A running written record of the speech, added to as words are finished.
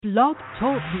Blog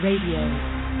Talk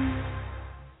Radio.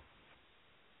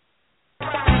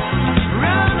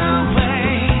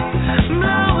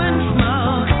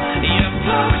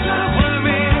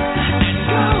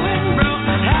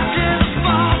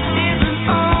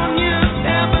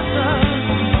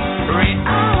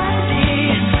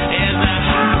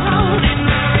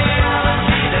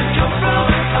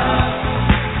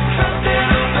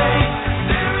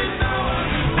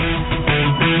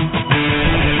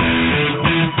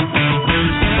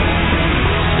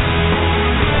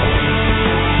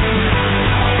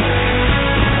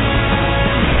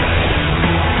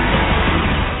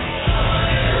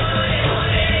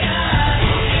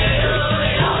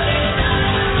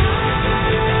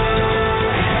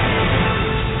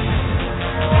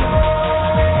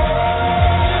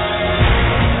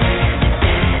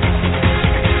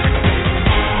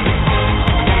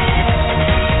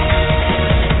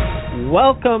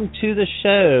 Welcome to the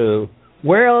show.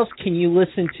 Where else can you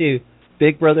listen to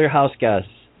Big Brother House Guests,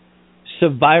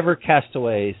 Survivor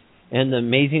Castaways, and the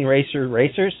Amazing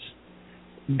Racers?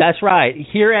 That's right,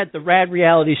 here at the Rad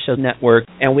Reality Show Network,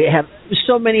 and we have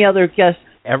so many other guests.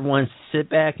 Everyone sit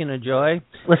back and enjoy.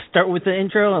 Let's start with the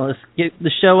intro and let's get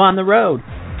the show on the road.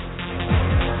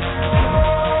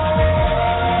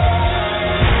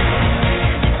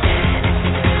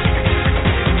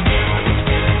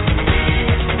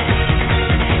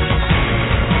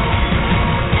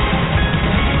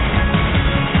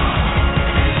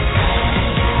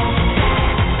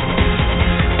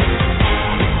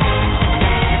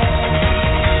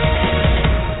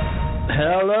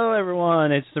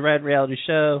 It's the Rad Reality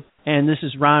Show, and this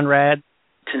is Ron Rad.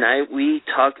 Tonight we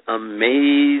talk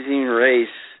Amazing Race.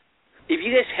 If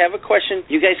you guys have a question,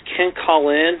 you guys can call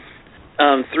in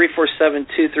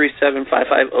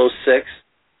 347-237-5506.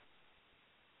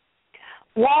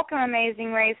 Welcome,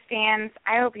 Amazing Race fans.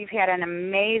 I hope you've had an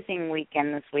amazing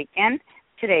weekend this weekend.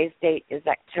 Today's date is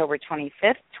October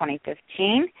 25th,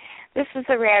 2015. This is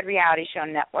the Rad Reality Show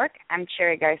Network. I'm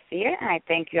Cherry Garcia, and I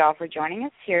thank you all for joining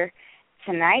us here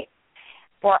tonight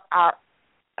for our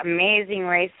Amazing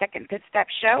Race Second Pit Stop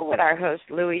Show with our host,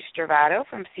 LOUIE STRAVATO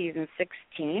from Season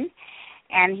 16.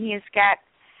 And he's got,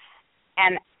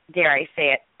 and dare I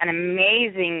say it, an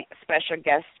amazing special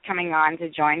guest coming on to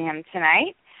join him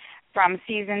tonight. From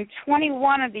Season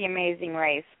 21 of The Amazing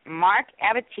Race, Mark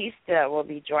Abbattista will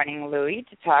be joining LOUIE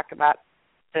to talk about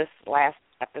this last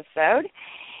episode.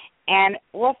 And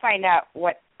we'll find out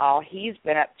what all he's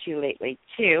been up to lately,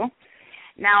 too.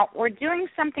 Now, we're doing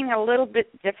something a little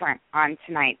bit different on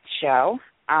tonight's show.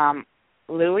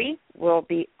 LOUIE will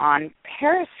be on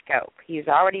Periscope. He's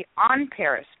already on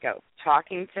Periscope,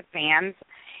 talking to fans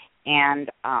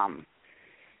and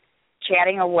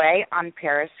chatting away on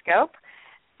Periscope.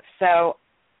 So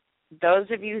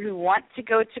those of you who want to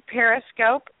go to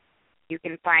Periscope, you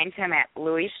can find him at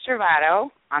LOUIE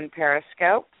STRAVATO on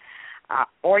Periscope,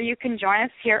 or you can join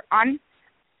us here on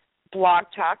Blog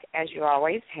Talk, as you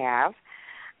always have.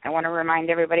 I want to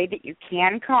remind everybody that you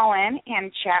can call in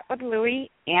and chat with LOUIE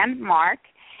and Mark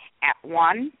at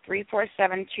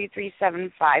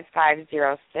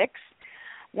 1-347-237-5506.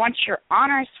 Once you're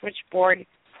on our switchboard,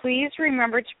 please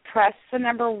remember to press the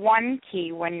number 1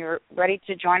 key when you're ready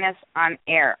to join us on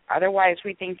air. Otherwise,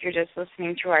 we think you're just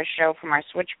listening to our show from our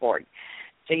switchboard.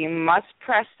 So you must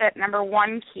press that number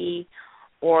 1 key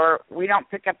or we don't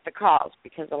pick up the calls,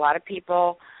 because a lot of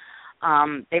people,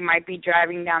 they might be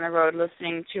driving down the road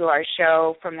listening to our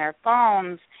show from their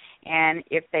phones, and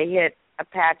if they hit a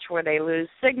patch where they lose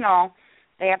signal,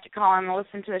 they have to call in and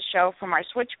listen to the show from our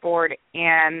switchboard,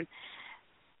 and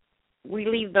we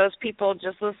leave those people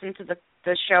just listen to the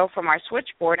show from our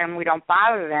switchboard, and we don't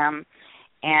bother them.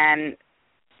 And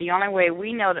the only way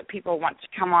we know that people want to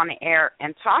come on the air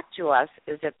and talk to us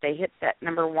is if they hit that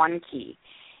number 1 key.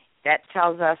 That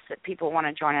tells us that people want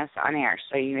to join us on air.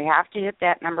 So you have to hit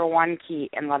that number 1 key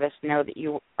and let us know that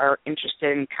you are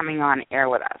interested in coming on air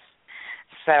with us.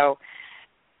 So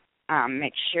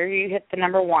make sure you hit the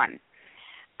number 1.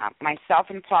 Myself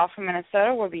and Paul from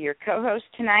Minnesota will be your co-host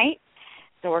tonight.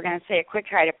 So we're going to say a quick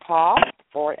hi to Paul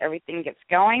before everything gets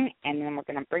going, and then we're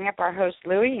going to bring up our host,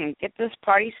 LOUIE, and get this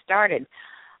party started.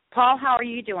 Paul, how are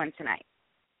you doing tonight?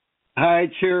 Hi,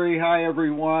 Cherry. Hi,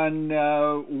 everyone.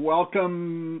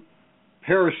 Welcome,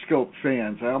 Periscope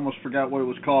fans. I almost forgot what it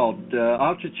was called.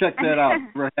 I'll have to check that out.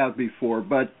 Never have before.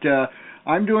 But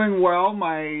I'm doing well.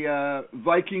 My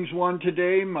Vikings won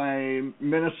today. My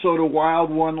Minnesota Wild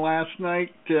won last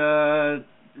night.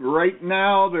 Right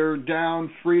now, they're down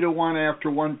 3-1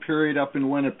 after one period up in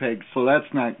Winnipeg, so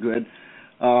that's not good.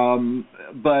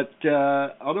 But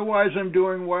otherwise, I'm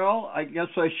doing well. I guess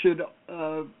I should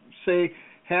say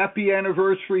happy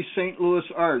anniversary St. Louis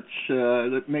Arch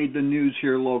that made the news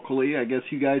here locally. I guess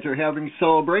you guys are having a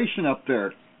celebration up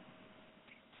there.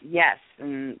 Yes,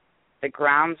 and the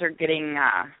grounds are getting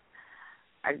a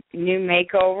new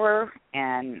makeover,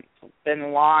 and it's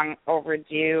been long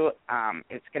overdue.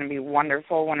 It's going to be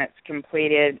wonderful when it's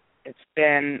completed. It's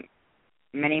been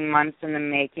many months in the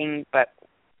making, but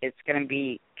it's going to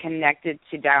be connected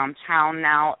to downtown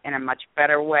now in a much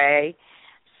better way.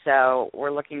 So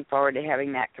we're looking forward to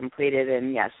having that completed.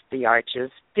 And, yes, the Arch is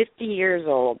 50 years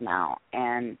old now.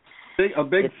 And a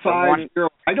big 5-0.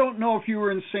 I don't know if you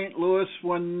were in St. Louis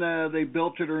when they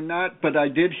built it or not, but I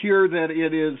did hear that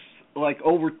it is like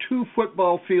over 2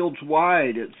 football fields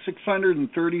wide. It's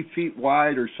 630 feet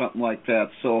wide or something like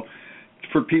that. So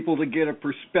for people to get a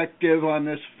perspective on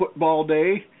this football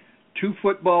day, 2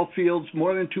 football fields,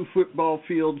 more than 2 football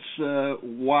fields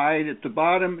wide at the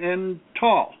bottom and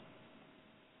tall.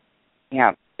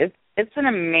 Yeah, it's an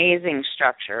amazing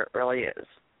structure. It really is.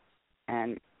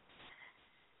 And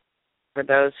for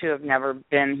those who have never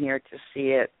been here to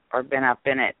see it or been up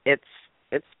in it,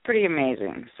 it's pretty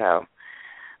amazing. So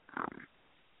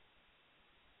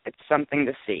it's something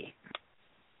to see.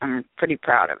 I'm pretty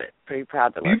proud of it. Pretty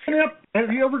proud to live here.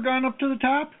 Have you ever gone up to the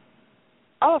top?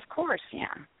 Oh, of course,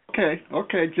 yeah. Okay.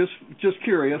 Just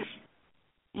curious.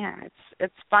 Yeah,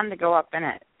 it's fun to go up in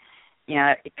it. You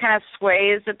know, it kind of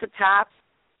sways at the top.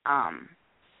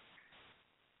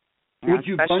 Would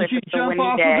you bungee jump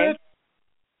off of it?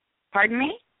 Pardon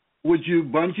me? Would you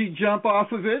bungee jump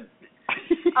off of it?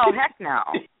 Oh, heck no.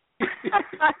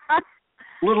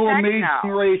 Little Amazing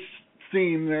Race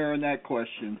theme there in that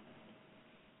question.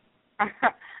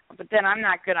 But then I'm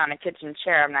not good on a kitchen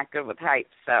chair. I'm not good with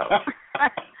heights, so.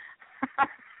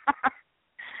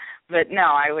 But no,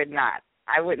 I would not.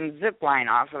 I wouldn't zip line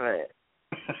off of it.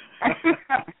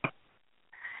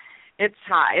 It's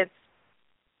high.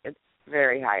 It's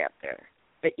very high up there.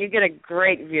 But you get a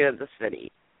great view of the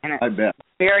city. And it's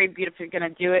very beautiful. You're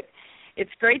going to do it.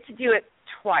 It's great to do it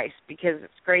twice because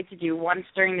it's great to do once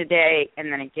during the day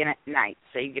and then again at night.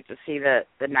 So you get to see the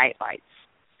night lights.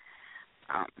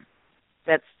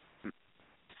 That's,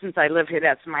 since I live here,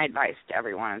 that's my advice to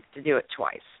everyone, is to do it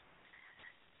twice.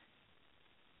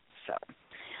 So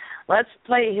let's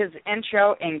play his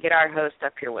intro and get our host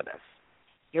up here with us.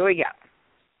 Here we go.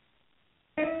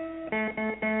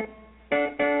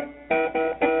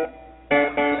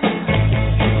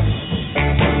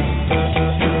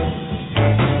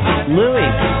 Louie.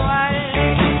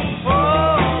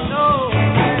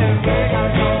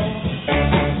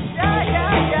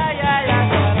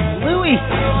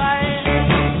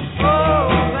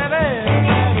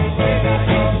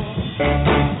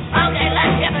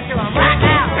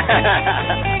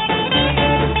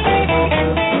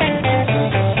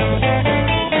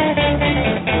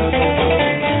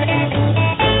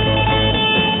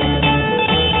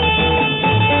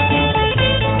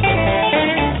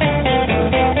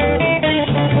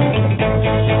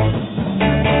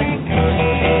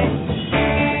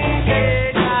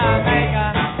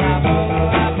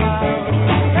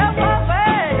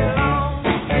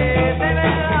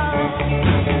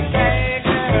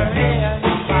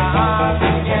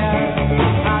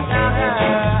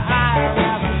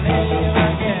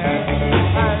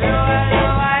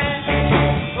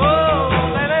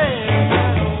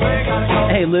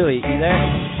 Louie, you there?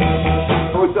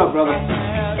 What's up, brother?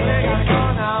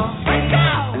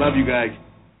 Love you guys.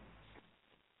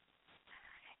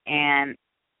 And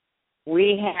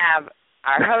we have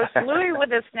our host, Louie,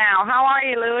 with us now. How are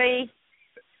you, Louie?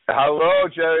 Hello,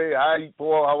 Jerry. Hi,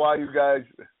 Paul. How are you guys?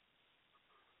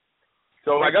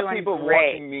 So I got people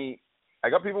watching me. I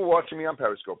got people watching me on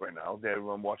Periscope right now. They're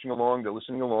watching along. They're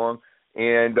listening along.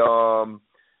 And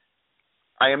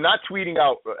I am not tweeting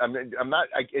out. I'm not.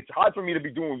 It's hard for me to be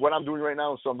doing what I'm doing right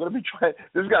now. So I'm going to be trying.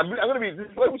 This is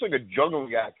almost like a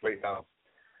juggling act right now,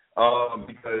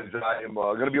 because I am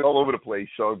going to be all over the place.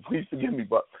 So please forgive me.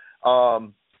 But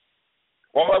all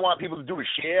I want people to do is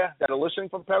share that are listening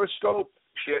from Periscope.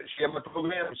 Share my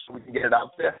program so we can get it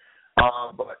out there.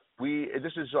 But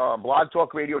this is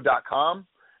blogtalkradio.com,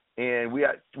 and we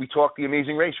talk the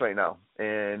Amazing Race right now,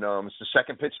 and it's the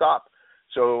second pit stop.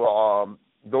 So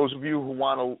those of you who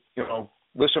want to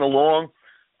listen along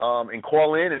and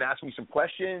call in and ask me some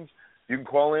questions, you can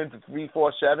call in to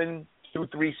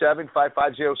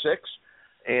 347-237-5506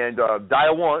 and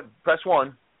press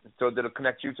 1, so that'll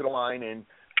connect you to the line, and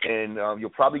you'll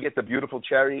probably get the beautiful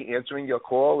Cherry answering your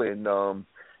call and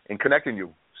connecting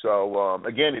you. So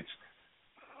again, it's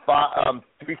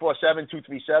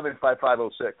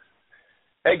 347-237-5506.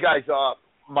 Hey guys,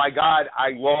 my God,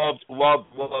 I loved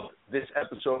this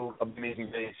episode of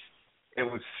Amazing Race. It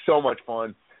was so much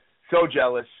fun. So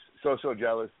jealous. So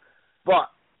jealous. But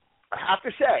I have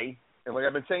to say, and like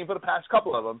I've been saying for the past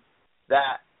couple of them,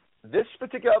 that this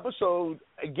particular episode,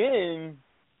 again,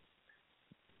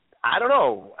 I don't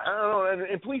know,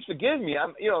 and please forgive me.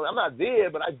 I'm not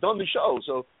there, but I've done the show,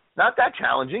 so not that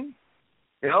challenging.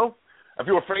 You know, if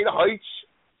you were afraid of heights,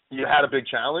 you had a big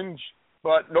challenge,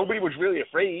 but nobody was really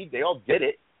afraid. They all did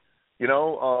it. You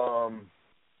know,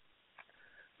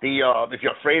 if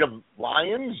you're afraid of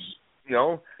lions, you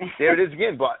know, there it is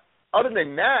again. But other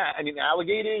than that, I mean,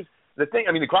 alligators, the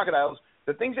crocodiles,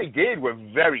 the things they did were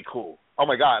very cool. Oh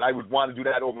my God, I would want to do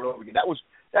that over and over again.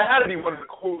 That had to be one of the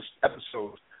coolest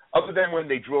episodes, other than when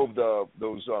they drove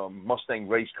those Mustang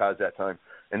race cars that time,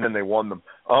 and then they won them.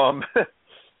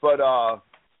 But I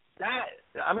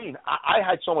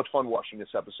had so much fun watching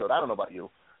this episode. I don't know about you.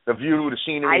 The view, the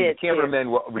scenery, the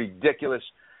cameramen were ridiculous.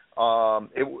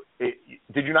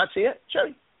 Did you not see it,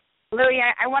 Sherry? Louie,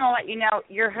 I want to let you know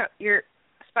your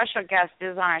special guest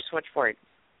is on our switchboard.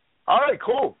 All right,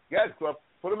 cool. Yes,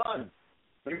 put him on.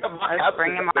 Let's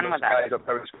bring him on with us. Let's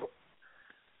bring him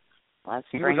on.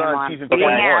 He was on season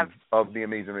 21 of The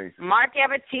Amazing Race. Mark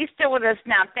Abbattista with us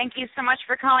now. Thank you so much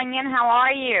for calling in. How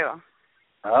are you?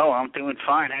 Oh, I'm doing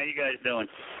fine. How you guys doing?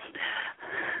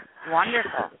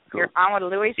 Wonderful. You're on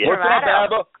with Louie Stravato. What's up,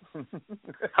 Abba?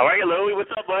 How are you, Louie?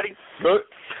 What's up, buddy? Good,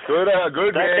 man.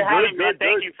 Good.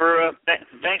 Thank you for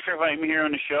thanks for inviting me here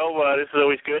on the show. This is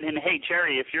always good. And hey,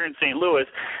 Cherry, if you're in St. Louis,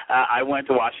 I went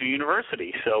to Washington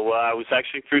University, so I was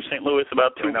actually through St. Louis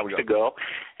about 2 weeks ago.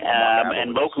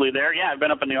 And locally there, I've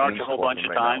been up in the Arch a whole bunch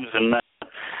of times, and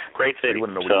great city. You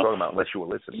wouldn't know what you're talking about unless you were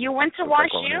listening. You went to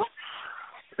WashU?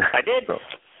 I did.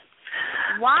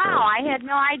 Wow, I had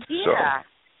no idea.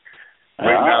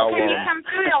 Right now, when you come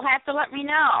through, you'll have to let me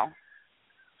know.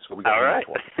 So we got all right.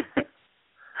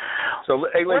 So,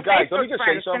 hey, guys, let me just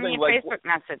say something. Send me a Facebook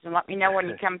message and let me know when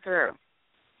you come through.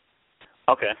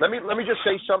 Okay. Let me just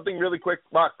say something really quick,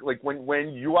 Mark. Like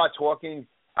when you are talking,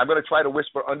 I'm going to try to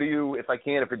whisper under you if I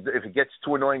can, if it gets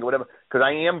too annoying or whatever, because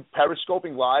I am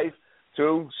periscoping live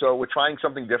too. So we're trying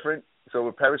something different. So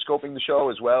we're periscoping the show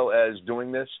as well as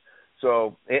doing this.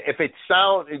 So if it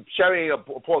sounds, Sherry,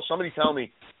 Paul, somebody tell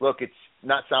me, look, it's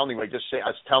not sounding right. Just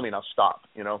tell me and I'll stop.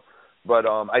 You know. But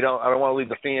I don't want to leave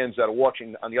the fans that are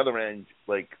watching on the other end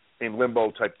like in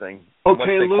limbo type thing.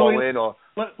 Okay, Louie.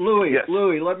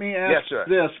 Louie, let me ask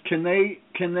this: Can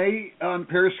they on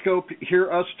Periscope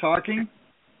hear us talking?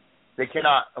 They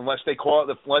cannot unless they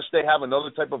have another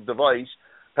type of device.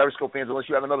 Periscope fans, unless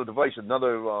you have another device,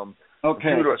 another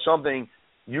computer or something,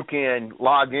 you can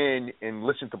log in and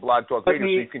listen to Blog Talk Radio, so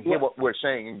you can hear what we're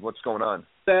saying and what's going on.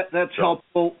 That's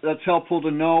helpful. That's helpful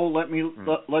to know. Let me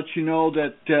let you know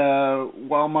that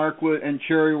while Mark and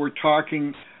Cherry were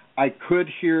talking, I could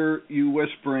hear you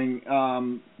whispering.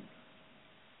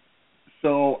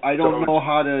 So I don't know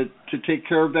how to take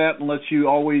care of that unless you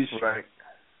always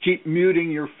keep muting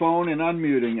your phone and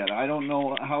unmuting it. I don't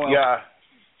know how else. Yeah.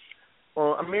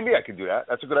 Well, maybe I could do that.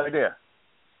 That's a good idea.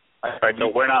 All right,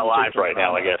 so we're not live right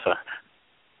now, I guess.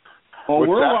 Well,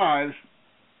 we're live.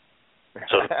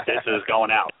 So this is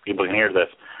going out. People can hear this.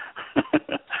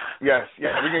 Yes, we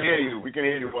can hear you. We can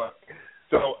hear you.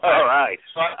 So, all right.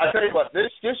 So I tell you what,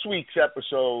 this week's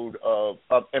episode of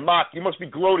and Mark, you must be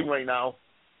gloating right now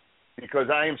because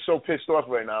I am so pissed off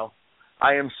right now.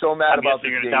 I am so mad about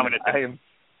this game.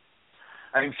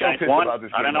 I am so pissed about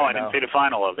this game. I don't know. I didn't see the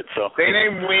final of it. So they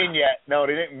didn't win yet. No,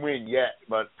 they didn't win yet.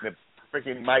 But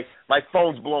freaking my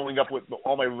phone's blowing up with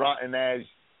all my rotten ass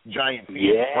giant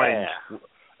friends.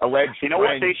 Alleged you know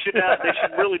friends. What? They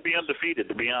should really be undefeated,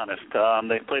 to be honest.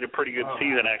 They played a pretty good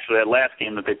season, actually. That last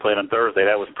game that they played on Thursday,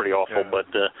 that was pretty awful. But,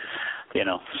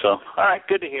 so, all right,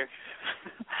 good to hear.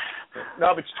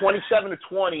 No, it's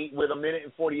 27-20 with 1 minute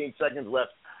and 48 seconds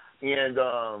left. And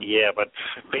yeah, but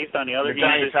based on the other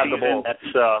games this season,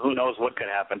 that's who knows what could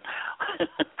happen.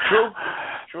 True.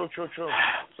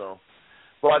 So,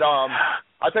 but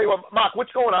I'll tell you what, Mark,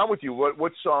 what's going on with you? What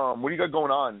do you got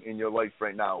going on in your life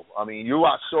right now? I mean, you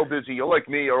are so busy. You're like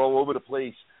me. You're all over the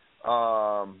place.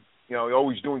 You're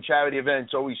always doing charity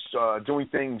events, always doing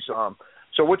things.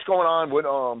 So what's going on?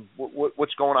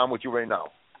 What's going on with you right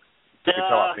now?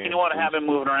 You know what? I have been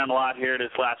moving around a lot here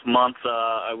this last month.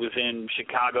 I was in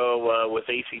Chicago with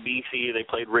AC/DC. They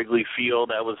played Wrigley Field.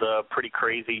 That was a pretty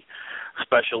crazy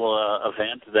special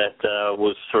event that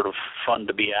was sort of fun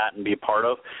to be at and be a part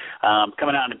of.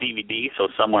 Coming out on a DVD, so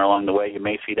somewhere along the way you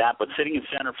may see that. But sitting in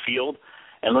center field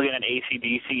and looking at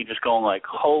AC/DC, just going like,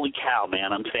 holy cow,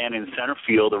 man, I'm standing in center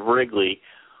field of Wrigley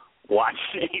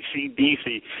watching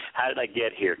AC/DC, how did I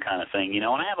get here kind of thing, and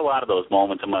I have a lot of those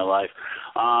moments in my life.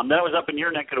 Then I was up in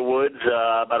your neck of the woods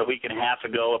about a week and a half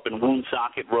ago up in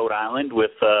Woonsocket, Rhode Island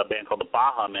with a band called the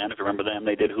Baja Men. If you remember them,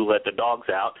 they did Who Let the Dogs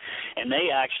Out. And they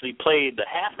actually played the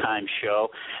halftime show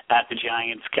at the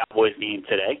Giants-Cowboys game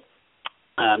today.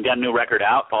 Got a new record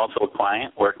out, also a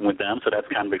client, working with them, so that's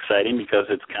kind of exciting because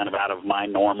it's kind of out of my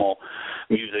normal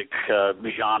music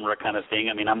genre kind of thing.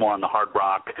 I mean, I'm more on the hard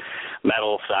rock,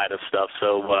 metal side of stuff,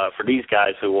 so for these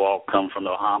guys who all come from the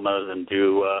Bahamas and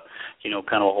do,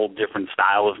 kind of a whole different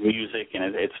style of music,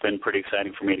 and it's been pretty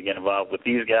exciting for me to get involved with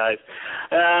these guys.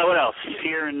 What else?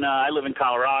 Here I live in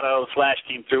Colorado. Slash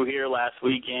came through here last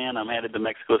weekend. I'm headed to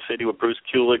Mexico City with Bruce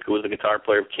Kulick, who was the guitar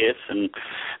player of Kiss, and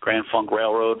Grand Funk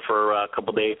Railroad for a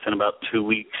couple dates in about 2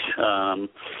 weeks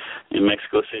in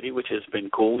Mexico City, which has been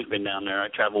cool. We've been down there. I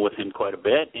travel with him quite a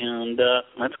bit, and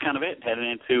that's kind of it.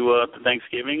 Heading into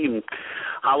Thanksgiving and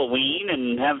Halloween,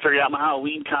 and haven't figured out my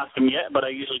Halloween costume yet, but I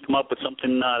usually come up with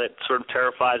something that sort of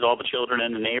terrifies all the children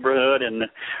in the neighborhood, and the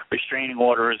restraining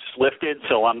order is lifted,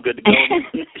 so I'm good to go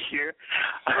this year.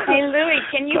 Hey, Louie,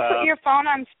 can you put your phone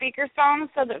on speakerphone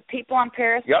so that people on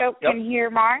Periscope can hear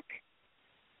Mark?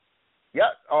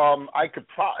 Yeah, I could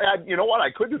you know what?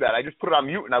 I could do that. I just put it on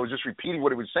mute, and I was just repeating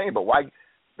what he was saying. But why?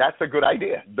 That's a good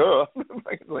idea. Duh.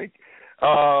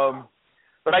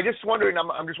 But I just wondering.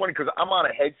 I'm just wondering because I'm on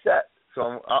a headset,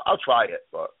 so I'll try it.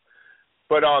 But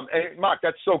and Mark,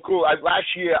 that's so cool.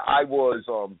 Last year I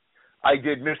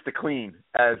did Mr. Clean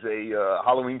as a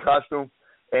Halloween costume,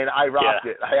 and I rocked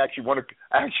it. I actually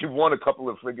won a couple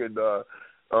of friggin'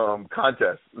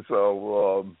 contests.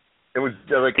 So it was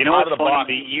like out of the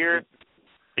box.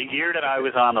 The year that I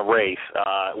was on the race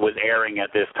was airing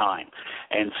at this time.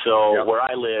 And so where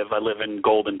I live in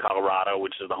Golden, Colorado,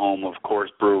 which is the home of Coors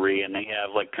Brewery, and they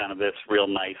have like kind of this real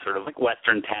nice sort of like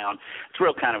Western town. It's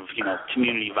real kind of,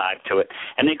 community vibe to it.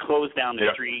 And they closed down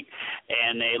the street,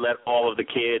 and they let all of the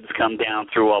kids come down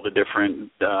through all the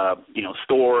different,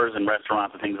 stores and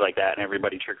restaurants and things like that, and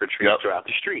everybody trick-or-treats throughout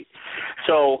the street.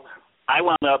 So I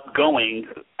wound up going,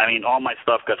 all my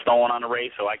stuff got stolen on the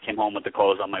race, so I came home with the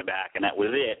clothes on my back, and that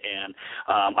was it. And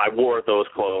I wore those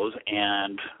clothes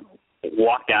and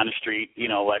walked down the street,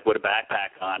 like with a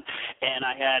backpack on. And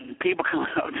I had people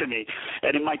coming up to me,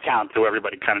 and in my town, so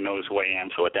everybody kind of knows who I am,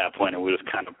 so at that point it was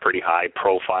kind of pretty high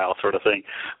profile sort of thing.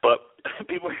 But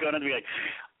people were going to be like,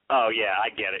 oh, yeah, I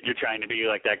get it. You're trying to be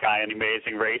like that guy in The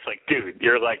Amazing Race. Like, dude,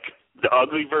 you're like the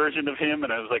ugly version of him.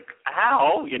 And I was like,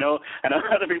 ow, And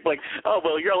other people like, oh,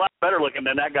 well, you're a lot better looking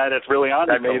than that guy that's really on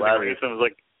The Amazing Race. And I was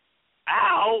like,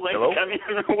 ow, like, Hello? I mean,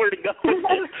 I don't know where to go with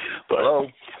this. But, Hello?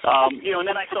 And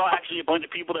then I saw actually a bunch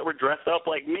of people that were dressed up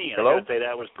like me. And Hello? I gotta say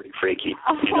that was pretty freaky.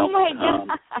 Oh, my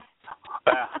God.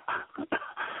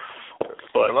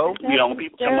 But Hello? When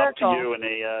people come up to you and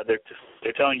they're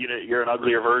telling you that you're an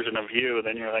uglier version of you, and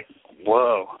then you're like,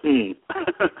 whoa.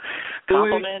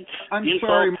 Compliments. I'm insults.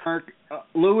 sorry, Mark.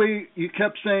 Louie, you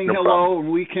kept saying hello,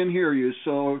 and we can hear you.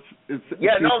 So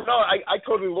I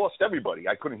totally lost everybody.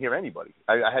 I couldn't hear anybody.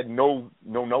 I had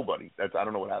nobody. I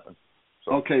don't know what happened.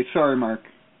 So. Okay, sorry, Mark.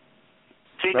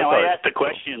 See, now I asked the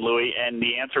question, Louie, and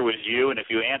the answer was you, and if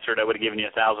you answered, I would have given you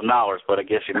 $1,000, but I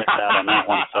guess you missed out on that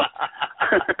one. So.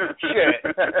 Shit.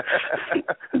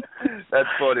 That's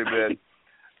funny, man.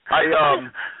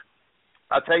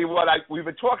 I'll tell you what, we've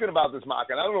been talking about this, Mark,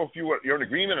 and I don't know if you're in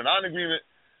agreement or not in agreement,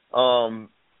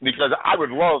 because I would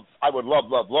love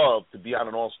to be on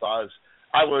an All-Stars.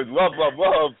 I would love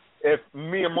if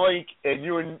me and Mike and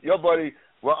you and your buddy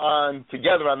were on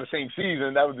together on the same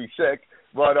season. That would be sick.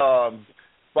 But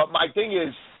my thing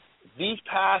is, these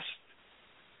past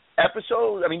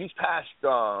episodes, these past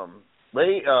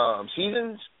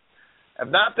seasons have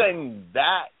not been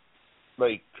that,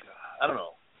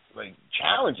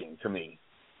 challenging to me.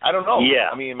 I don't know. Yeah.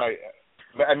 Am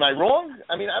I wrong?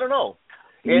 I don't know.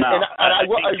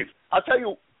 I'll tell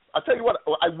you what,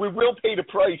 we will pay the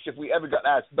price if we ever got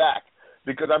asked back,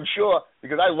 because I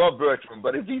love Bertram,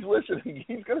 but if he's listening,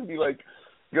 he's going to be like,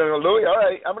 Louie, all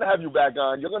right, I'm going to have you back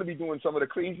on. You're going to be doing some of the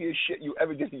craziest shit you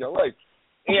ever did in your life.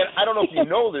 And I don't know if you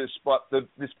know this, but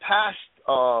these past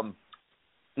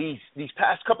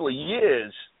couple of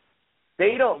years,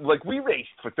 they don't, we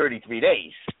raced for 33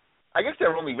 days. I guess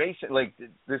they're only racing,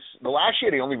 the last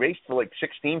year they only raced for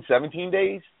 16, 17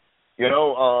 days.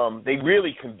 They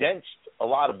really condensed a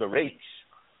lot of the race.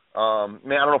 I don't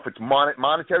know if it's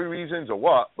monetary reasons or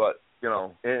what, but,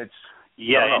 it's...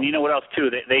 Yeah, and you know what else,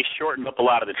 too? They shortened up a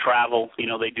lot of the travel. You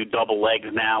know, they do double legs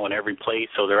now in every place,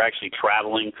 so they're actually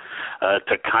traveling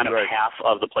to kind of half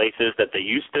of the places that they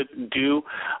used to do.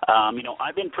 You know,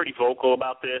 I've been pretty vocal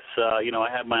about this. You know,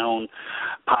 I have my own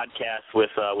podcast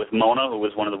with Mona, who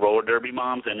was one of the roller derby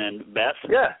moms, and then Beth,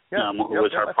 who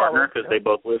was her partner, because they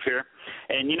both live here.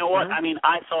 And you know what? I mean,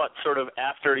 I thought sort of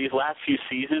after these last few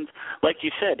seasons, like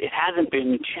you said, it hasn't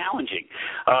been challenging.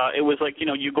 It was like, you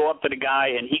know, you go up to the guy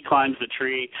and he climbs the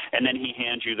tree and then he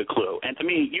hands you the clue. And to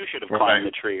me, you should have climbed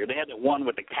the tree. Or they had the one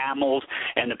with the camels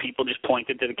and the people just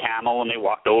pointed to the camel and they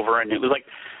walked over, and it was like,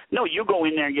 no, you go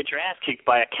in there and get your ass kicked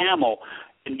by a camel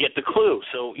and get the clue.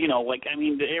 So, you know, like, I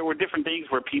mean, there were different things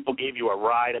where people gave you a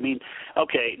ride. I mean,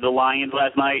 okay, the lions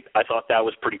last night, I thought that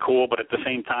was pretty cool, but at the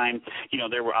same time, you know,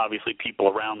 there were obviously people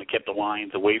around that kept the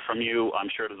lions away from you. I'm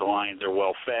sure that the lions are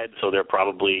well fed, so they're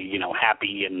probably, you know,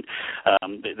 happy, and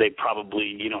they probably,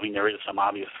 you know, I mean, there is some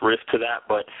obvious risk to that,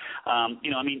 but,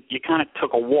 you know, I mean, you kind of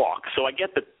took a walk. So I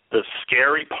get the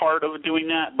scary part of doing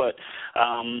that, but,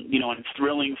 you know, and it's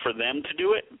thrilling for them to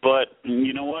do it, but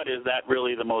you know what, is that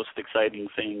really the most exciting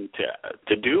thing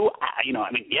to do? You know,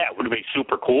 I mean, yeah, it would be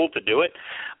super cool to do it,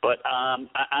 but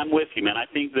I'm with you, man.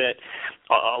 I think that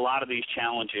a lot of these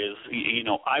challenges, you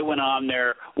know, I went on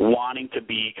there wanting to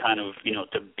be kind of, you know,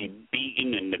 to be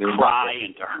beaten and to cry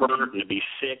and to hurt and to be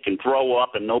sick and throw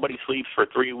up and nobody sleeps for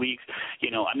 3 weeks.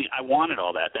 You know, I mean, I wanted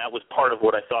all that. That was part of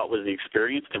what I thought was the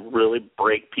experience, to really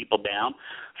break people down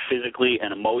physically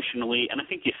and emotionally, and I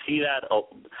think you see that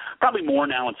probably more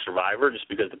now in Survivor, just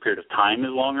because the period of time is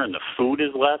longer and the food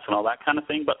is less and all that kind of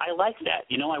thing, but I like that.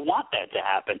 You know, I want that to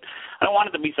happen. I don't want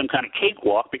it to be some kind of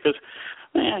cakewalk, because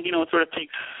you know, it sort of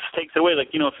takes it away. Like,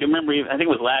 you know, if you remember, I think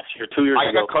it was last year, 2 years ago.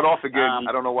 I got cut off again.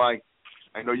 I don't know why.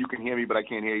 I know you can hear me, but I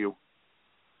can't hear you.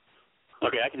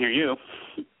 Okay, I can hear you.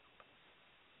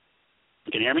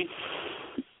 Can you hear me?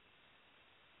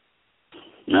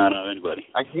 No, anybody.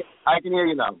 I can hear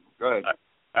you now. Go ahead.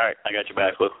 All right, I got you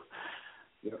back, Lou.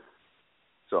 Yeah.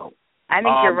 So. I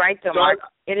think you're right, though, Mark.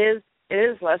 It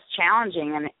is less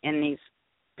challenging in these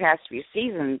past few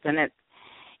seasons, and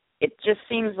it just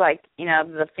seems like, you know,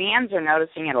 the fans are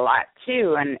noticing it a lot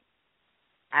too, and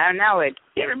I don't know it.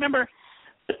 Yeah, remember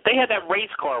they had that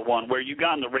race car one where you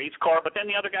got in the race car, but then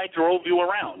the other guy drove you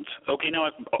around. Okay, now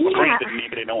granted,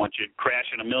 maybe they don't want you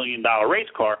crashing $1 million race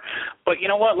car, but you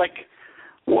know what? Like,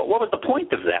 what was the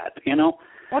point of that? You know.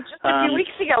 Well, just a few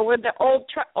weeks ago with the old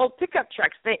pickup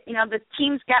trucks, you know, the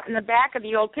teams got in the back of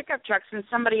the old pickup trucks and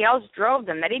somebody else drove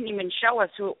them. They didn't even show us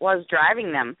who it was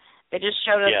driving them. They just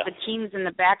showed us the teams in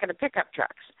the back of the pickup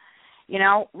trucks. You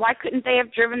know, why couldn't they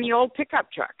have driven the old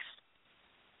pickup trucks?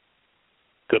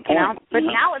 Good point. You know? But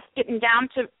now it's getting down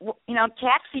to, you know,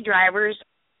 taxi drivers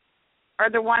are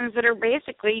the ones that are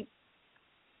basically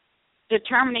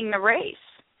determining the race.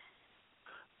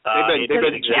 They've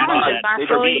been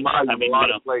a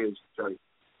lot of players. Sorry.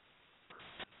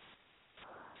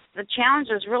 The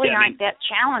challenges really aren't that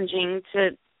challenging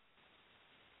to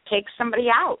take somebody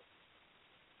out.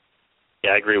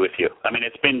 Yeah, I agree with you. I mean,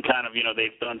 it's been kind of, you know,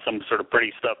 they've done some sort of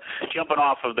pretty stuff. Jumping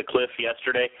off of the cliff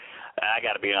yesterday, I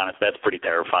got to be honest, that's pretty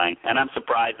terrifying. And I'm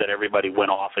surprised that everybody went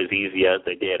off as easy as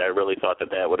they did. I really thought that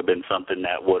would have been something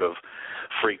that would have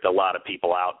freaked a lot of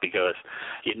people out, because,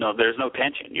 you know, there's no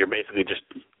tension. You're basically just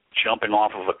jumping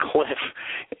off of a cliff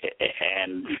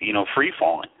and, you know, free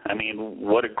falling. I mean,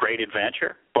 what a great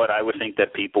adventure. But I would think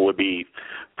that people would be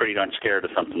pretty darn scared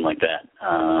of something like that.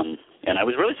 And I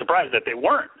was really surprised that they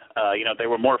weren't. You know, they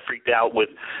were more freaked out with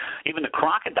even the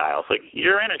crocodiles. Like,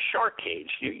 you're in a shark cage.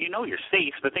 You know you're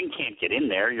safe. The thing can't get in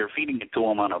there. You're feeding it to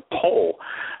them on a pole.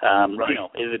 Right. You know,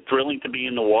 is it thrilling to be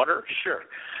in the water? Sure.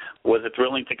 Was it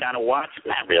thrilling to kind of watch?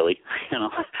 Not really. You know.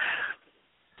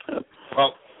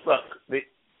 Well, look,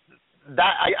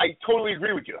 I totally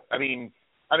agree with you. I mean,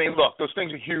 look, those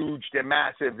things are huge. They're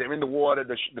massive. They're in the water,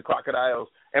 the crocodiles,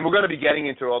 and we're going to be getting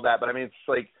into all that. But I mean, it's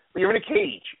like, you're in a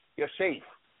cage. You're safe.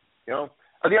 You know.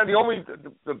 The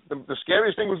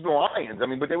scariest thing was the lions. I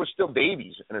mean, but they were still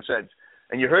babies in a sense.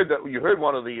 And you heard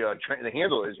one of the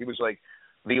handlers. He was like,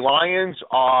 the lions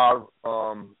are,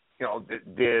 you know,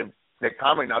 they're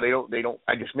common now. They don't.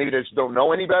 I guess maybe they just don't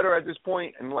know any better at this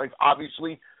point in life.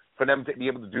 Obviously, for them to be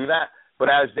able to do that. But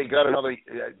as they got a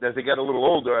little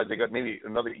older, as they got maybe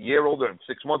another year older,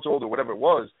 6 months older, whatever it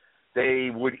was, they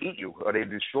would eat you or they'd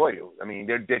destroy you. I mean,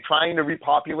 they're trying to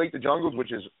repopulate the jungles,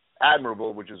 which is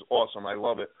admirable, which is awesome. I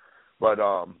love it. But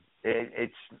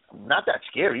it's not that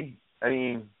scary. I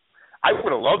mean, I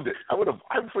would have loved it. I would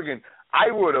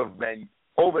have been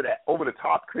over the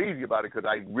top crazy about it, because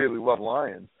I really love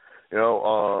lions.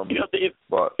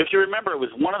 If you remember, it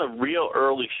was one of the real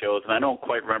early shows, and I don't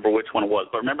quite remember which one it was,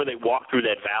 but remember they walked through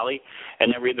that valley,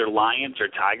 and there were either lions or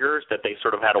tigers that they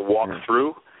sort of had to walk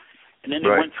through. And then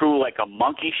they went through like a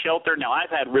monkey shelter. Now,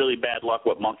 I've had really bad luck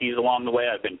with monkeys along the way.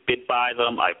 I've been bit by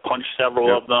them. I've punched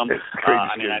several of them.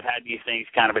 I've had these things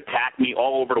kind of attack me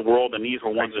all over the world, and these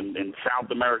were ones in South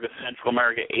America, Central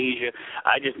America, Asia.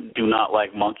 I just do not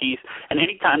like monkeys. And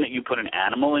any time that you put an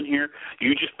animal in here,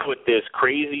 you just put this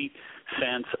crazy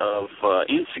sense of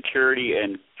insecurity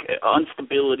and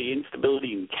instability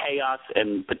and chaos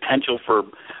and potential for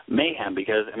mayhem,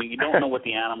 because you don't know what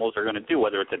the animals are going to do,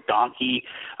 whether it's a donkey.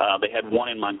 They had one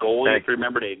in Mongolia, if you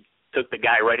remember. They took the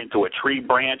guy right into a tree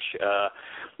branch.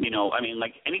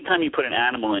 Anytime you put an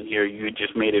animal in here, you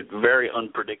just made it very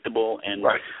unpredictable, and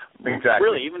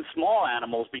really even small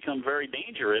animals become very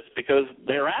dangerous because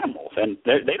they're animals, and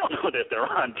they don't know that they're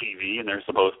on TV and they're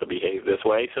supposed to behave this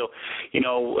way. So,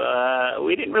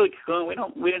 we didn't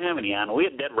have any animals. We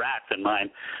had dead rats in mine.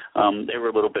 They were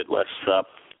a little bit less.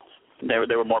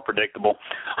 They were more predictable.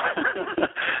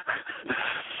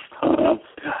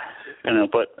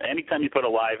 But anytime you put a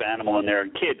live animal in there,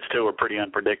 and kids too are pretty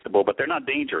unpredictable, but they're not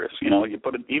dangerous. You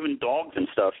put even dogs and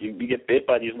stuff. You get bit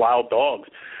by these wild dogs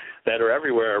that are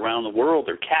everywhere around the world,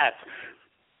 or cats.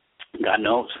 God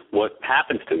knows what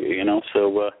happens to you.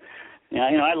 So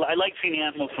I like seeing the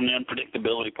animals from the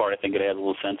unpredictability part. I think it adds a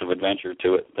little sense of adventure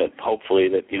to it. That hopefully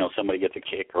that somebody gets a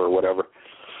kick or whatever.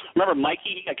 Remember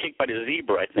Mikey? He got kicked by the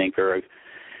zebra, I think,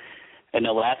 and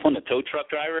the last one, the tow truck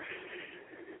driver.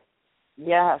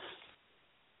 Yes.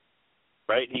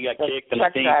 Right, he got kicked, and I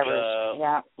think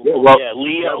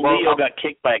Leo got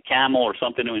kicked by a camel or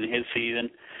something in his season.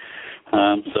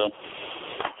 My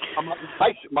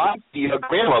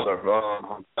grandmother,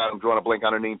 I'm drawing a blank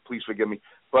on her name. Please forgive me,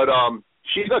 but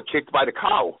she got kicked by the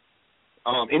cow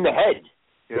in the head.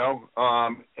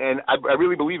 And I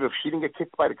really believe if she didn't get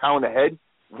kicked by the cow in the head,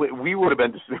 we would have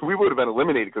been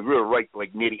eliminated, because we were right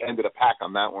near the end of the pack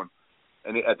on that one,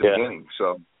 and at the beginning.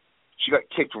 So she got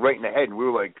kicked right in the head, and we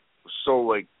were so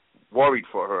worried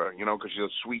for her, because she's a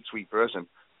sweet, sweet person,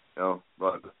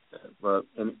 But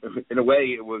in a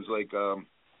way, it was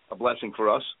a blessing for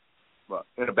us, but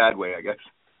in a bad way, I guess.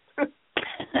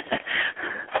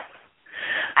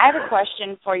 I have a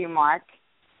question for you, Mark.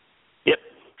 Yep.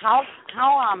 How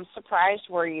surprised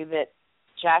were you that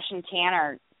Josh and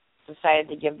Tanner decided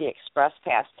to give the express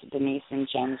pass to Denise and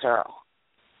James Earl?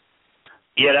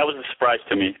 Yeah, that was a surprise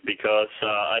to me, because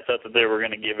I thought that they were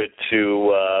going to give it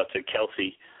to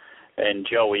Kelsey and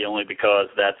Joey, only because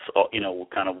that's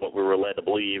kind of what we were led to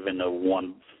believe in the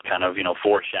one kind of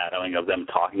foreshadowing of them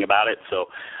talking about it. So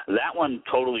that one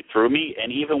totally threw me,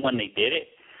 and even when they did it,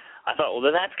 I thought,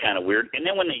 well, that's kind of weird. And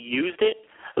then when they used it,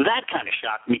 that kind of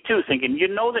shocked me too, thinking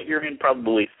that you're in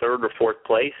probably third or fourth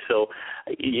place. So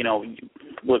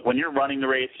look, when you're running the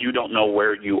race, you don't know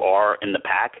where you are in the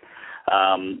pack.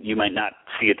 You might not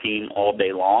see a team all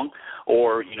day long,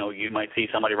 or, you might see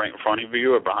somebody right in front of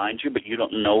you or behind you, but you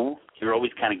don't know. You're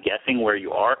always kind of guessing where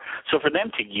you are. So for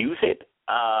them to use it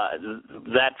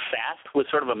that fast was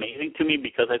sort of amazing to me,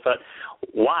 because I thought,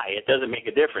 why? It doesn't make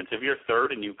a difference. If you're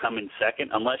third and you come in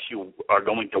second, unless you are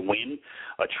going to win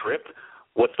a trip,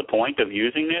 what's the point of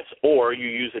using this? Or you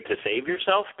use it to save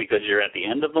yourself because you're at the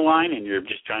end of the line and you're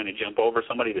just trying to jump over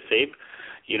somebody to save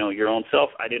your own self.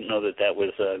 I didn't know that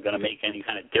was going to make any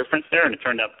kind of difference there, and it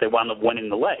turned out they wound up winning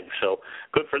the leg. So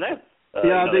good for them. They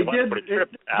did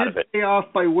pay off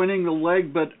by winning the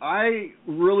leg, but I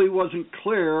really wasn't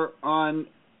clear on,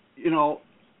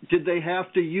 did they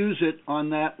have to use it on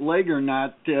that leg or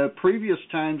not? Previous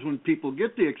times when people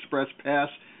get the express pass,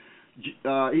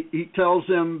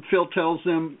 Phil tells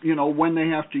them, when they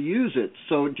have to use it.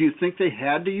 So do you think they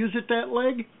had to use it that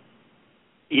leg?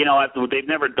 They've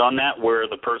never done that where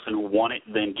the person who won it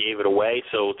then gave it away.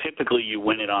 So typically you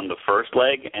win it on the first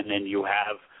leg, and then you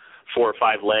have 4 or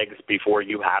 5 legs before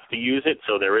you have to use it.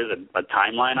 So there is a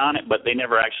timeline on it, but they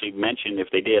never actually mentioned, if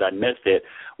they did, I missed it,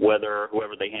 whether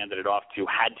whoever they handed it off to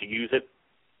had to use it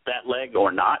that leg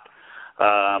or not.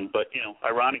 But,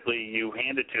 ironically, you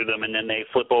hand it to them, and then they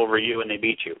flip over you and they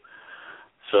beat you.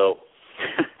 So,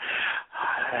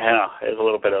 there's a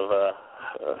little bit of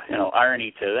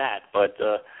irony to that, but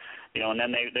and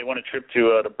then they won a trip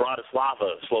to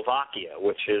Bratislava, Slovakia,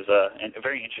 which is a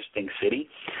very interesting city.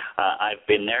 I've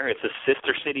been there. It's a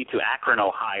sister city to Akron,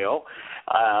 Ohio,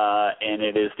 and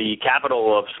it is the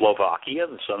capital of Slovakia,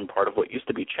 the southern part of what used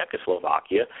to be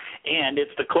Czechoslovakia, and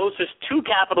it's the closest 2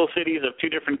 capital cities of 2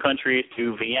 different countries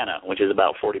to Vienna, which is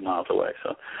about 40 miles away.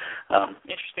 So,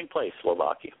 interesting place,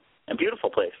 Slovakia, and beautiful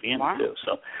place, Vienna too.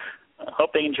 So.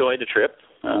 hope they enjoyed the trip.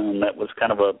 That was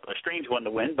kind of a strange one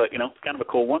to win, but, kind of a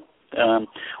cool one.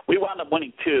 We wound up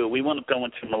winning 2. We wound up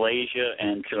going to Malaysia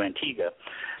and to Antigua.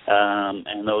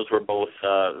 And those were both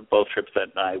trips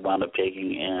that I wound up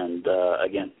taking, and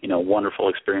again, wonderful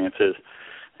experiences,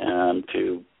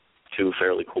 to 2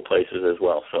 fairly cool places as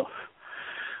well. So,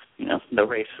 the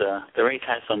race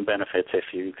has some benefits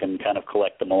if you can kind of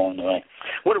collect them along the way.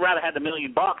 Would have rather had the $1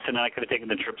 million, and then I could have taken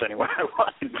the trips anywhere I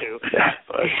wanted to.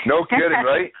 But. No kidding,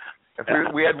 right? If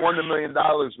we had won the $1 million,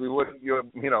 we wouldn't, be a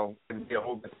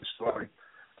whole different story.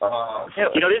 This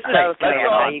is so sad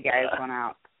that you guys went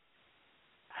out.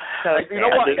 So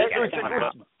what?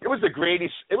 It was the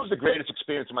greatest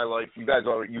experience of my life. You guys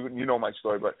you know my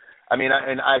story, but I mean,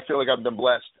 I feel like I've been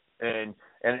blessed and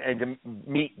to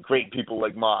meet great people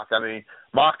like Mark. I mean,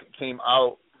 Mark came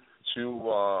out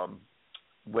to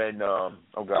when he came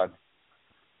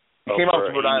out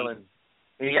to Rhode Island.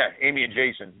 Yeah, Amy and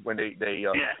Jason, when they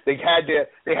had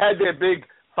their big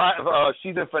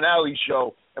season finale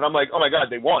show, and I'm like, oh my God,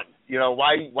 they won.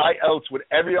 Why else would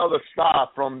every other star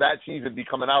from that season be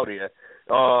coming out here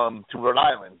to Rhode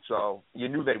Island? So you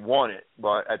knew they won it,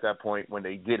 but at that point when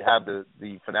they did have the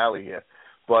finale here,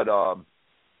 but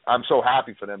I'm so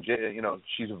happy for them.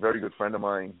 She's a very good friend of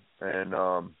mine, and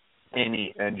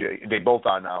Amy and Jay, they both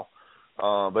are now.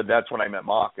 But that's when I met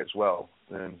Mark as well,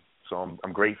 and so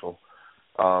I'm grateful.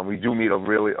 We do meet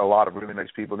a lot of really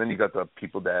nice people. Then you got the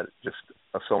people that just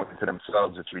are so into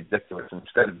themselves, it's ridiculous.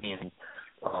 Instead of being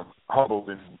humbled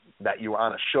and that you're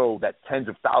on a show that tens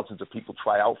of thousands of people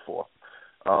try out for,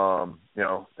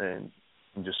 and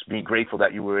just being grateful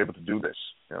that you were able to do this,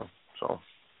 so.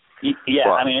 Yeah,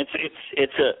 I mean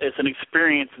it's an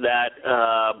experience that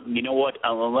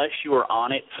unless you are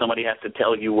on it, somebody has to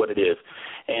tell you what it is.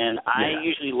 And I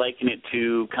usually liken it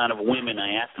to kind of women.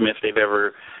 I ask them if they've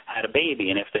ever had a baby,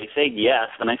 and if they say yes,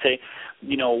 then I say,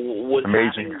 was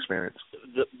amazing experience.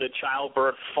 The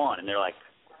childbirth fun? And they're like,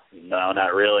 no,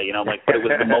 not really. I'm like, but it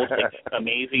was the most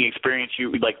amazing experience,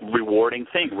 rewarding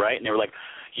thing, right? And they were like,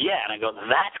 yeah, and I go,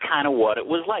 that's kind of what it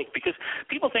was like, because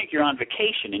people think you're on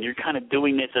vacation and you're kind of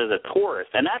doing this as a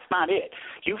tourist, and that's not it.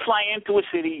 You fly into a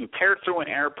city, you tear through an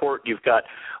airport, you've got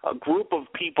a group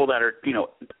of people that are,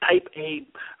 type A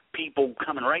people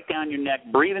coming right down your neck,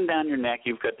 breathing down your neck.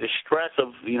 You've got the stress of,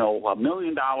 $1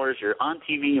 million. You're on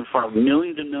TV in front of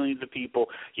millions and millions of people.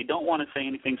 You don't want to say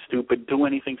anything stupid, do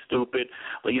anything stupid,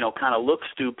 kind of look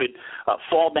stupid,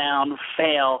 fall down,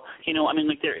 fail.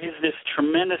 There is this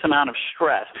tremendous amount of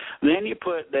stress. Then you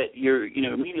put that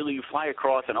immediately you fly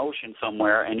across an ocean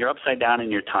somewhere and you're upside down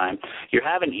in your time. You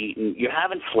haven't eaten. You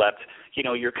haven't slept.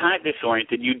 You're kind of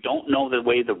disoriented. You don't know the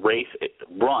way the race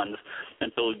runs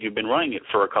until you've been running it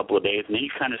for a couple of days, and then you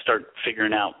kind of start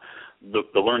figuring out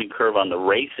the learning curve on the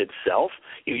race itself.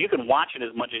 You can watch it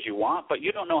as much as you want, but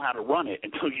you don't know how to run it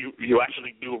until you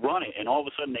actually do run it, and all of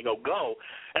a sudden they go,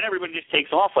 and everybody just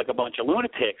takes off like a bunch of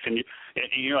lunatics, and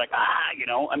you're like,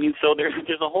 so there's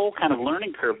a whole kind of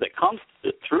learning curve that comes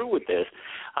through with this,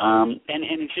 and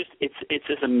it's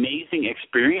this amazing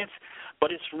experience.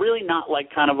 But it's really not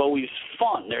kind of always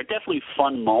fun. There are definitely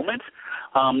fun moments,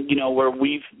 where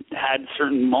we've had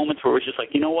certain moments where we're just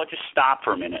like, just stop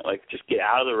for a minute, just get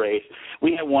out of the race.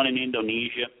 We had one in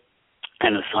Indonesia,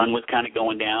 and the sun was kind of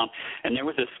going down, and there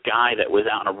was this guy that was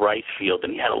out in a rice field,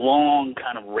 and he had a long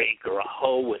kind of rake or a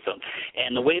hoe with him,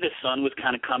 and the way the sun was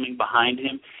kind of coming behind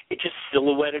him, it just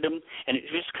silhouetted him, and it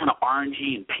was just kind of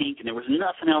orangey and pink, and there was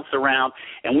nothing else around,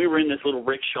 and we were in this little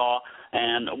rickshaw,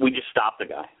 and we just stopped the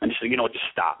guy, and just said,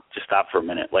 just stop for a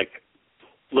minute,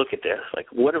 look at this,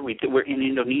 what are we doing? We're in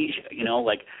Indonesia,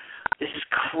 this is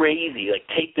crazy.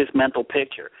 Take this mental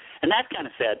picture. And that's kind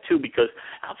of sad, too, because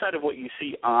outside of what you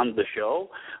see on the show,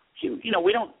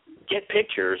 we don't get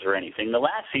pictures or anything. The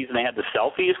last season they had the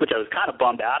selfies, which I was kind of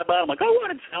bummed out about. I'm like, I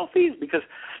wanted selfies because,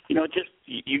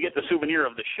 you get the souvenir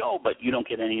of the show, but you don't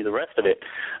get any of the rest of it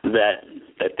that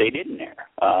they did in there.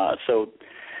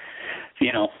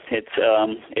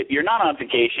 You're not on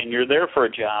vacation. You're there for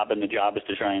a job, and the job is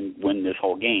to try and win this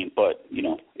whole game. But,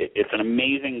 it's an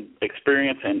amazing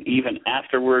experience, and even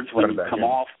afterwards when you come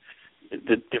off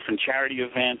the different charity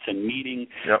events and meeting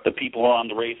the people on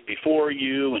the race before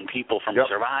you and people from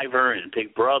Survivor and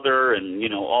Big Brother and,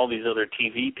 all these other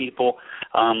TV people,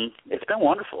 it's been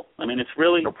wonderful. It's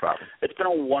really it's been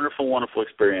a wonderful, wonderful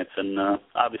experience, and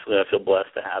obviously I feel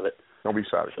blessed to have it. Don't be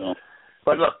sorry. So.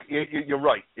 But look, you're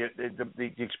right. The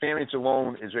experience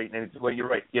alone is right. And you're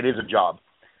right. It is a job,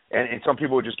 and some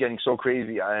people are just getting so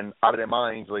crazy and out of their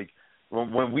minds. Like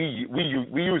when we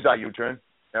use our U-turn,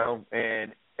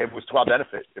 and it was to our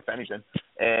benefit, if anything.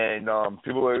 And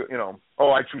people were,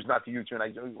 I choose not to use it. And I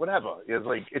whatever. It's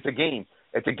like it's a game.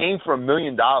 It's a game for $1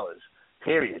 million.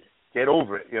 Period. Get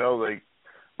over it.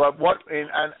 But what?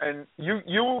 And you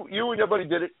and your buddy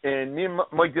did it, and me and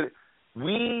Mike did it.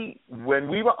 When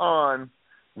we were on,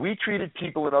 we treated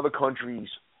people in other countries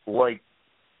like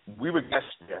we were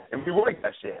guests there, and we were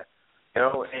guests there.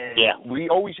 And we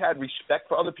always had respect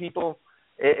for other people.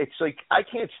 It's like I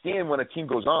can't stand when a team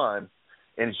goes on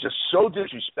and it's just so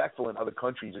disrespectful in other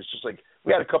countries. It's just like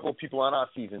we had a couple of people on our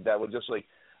season that were just like,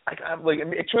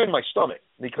 it turned my stomach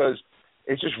because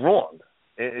it's just wrong.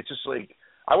 It's just like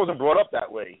I wasn't brought up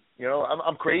that way.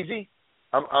 I'm crazy.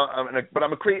 But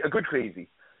I'm a good crazy.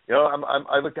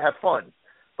 I like to have fun,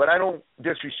 but I don't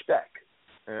disrespect.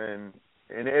 And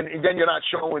then you're not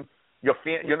showing your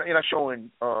fan. You're not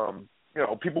showing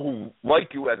people who like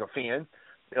you as a fan.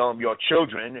 Your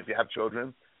children, if you have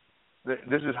children, this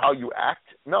is how you act.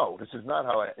 No, this is not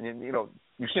how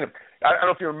you've seen it. I don't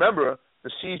know if you remember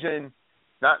the season,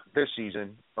 not this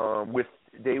season,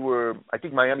 they were, I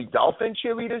think, Miami Dolphin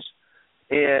cheerleaders,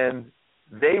 and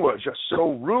they were just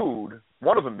so rude,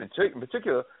 one of them in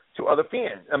particular, to other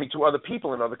fans, to other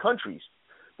people in other countries.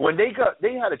 When they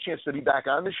had a chance to be back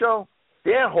on the show,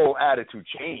 their whole attitude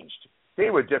changed. They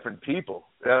were different people.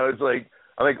 I'm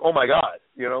like, oh my God,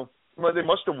 Well, they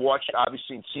must have watched,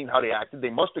 obviously, and seen how they acted. They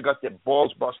must have got their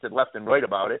balls busted left and right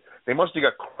about it. They must have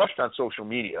got crushed on social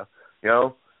media,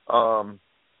 And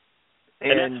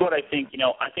that's what I think,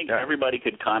 I think everybody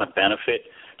could kind of benefit,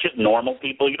 just normal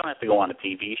people. You don't have to go on a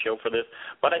TV show for this,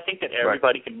 but I think that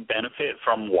everybody can benefit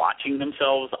from watching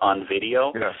themselves on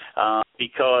video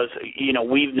because,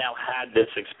 we've now had this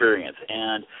experience.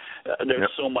 And there's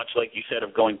so much, like you said,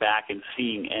 of going back and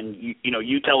seeing, and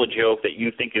you tell a joke that you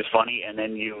think is funny, and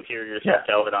then you hear yourself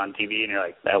tell it on TV, and you're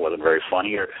like, that wasn't very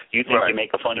funny, or you think you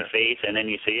make a funny face, and then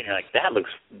you see it, and you're like, that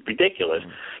looks ridiculous,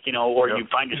 or you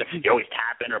find yourself, you're always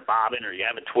tapping or bobbing, or you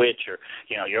have a twitch, or,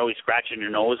 you're always scratching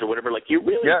your nose or whatever. Like, you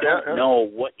really don't know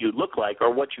what you look like or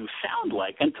what you sound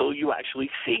like until you actually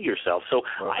see yourself. So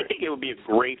I think it would be a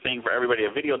great thing for everybody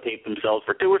to videotape themselves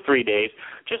for 2 or 3 days,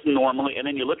 just normally, and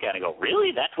then you look at it and go,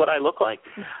 really? That's what I look like?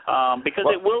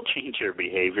 Because it will change your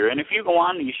behavior. And if you go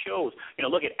on these shows,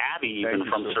 look at Abby even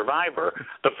from Survivor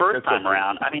the first time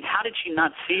around. I mean, how did she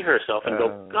not see herself and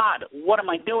go, God, what am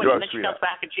I doing? And then she comes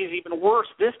back and she's even worse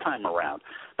this time around.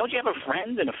 Don't you have a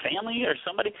friend and a family or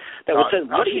somebody that would say,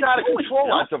 what are you doing? She's out of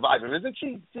control on Survivor, isn't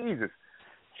she? Jesus.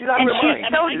 She's out of her mind.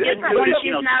 She's so different when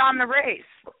she's not on the race.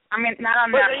 Not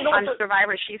on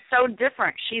Survivor. She's so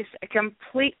different. She's a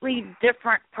completely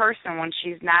different person when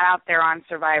she's not out there on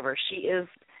Survivor. She is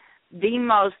the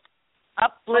most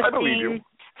uplifting,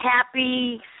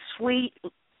 happy, sweet,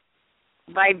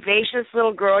 vivacious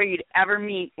little girl you'd ever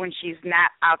meet when she's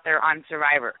not out there on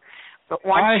Survivor. But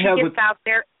once she gets out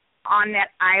there on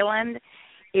that island,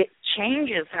 it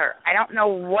changes her. I don't know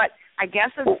what. I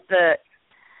guess it's the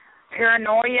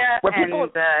paranoia and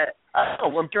the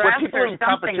stress or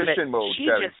something, but she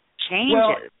just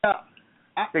changes.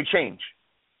 They change.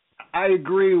 I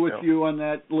agree with you on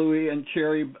that, Louie and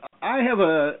Cherry. I have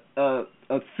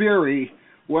a theory,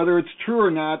 whether it's true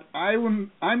or not. I'm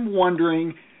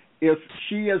wondering if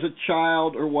she, as a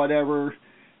child or whatever,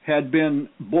 had been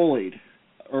bullied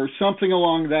or something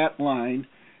along that line,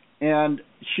 and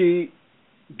she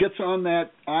gets on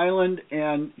that island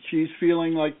and she's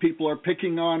feeling like people are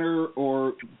picking on her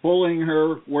or bullying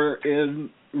her, where in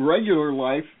regular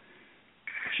life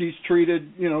she's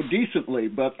treated, decently.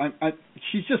 But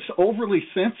she's just overly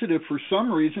sensitive for some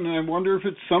reason, and I wonder if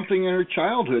it's something in her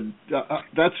childhood.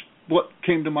 That's what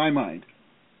came to my mind.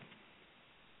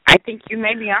 I think you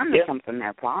may be on to something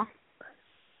there, Paul.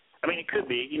 I mean, it could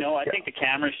be. I think the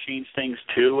cameras change things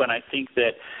too, and I think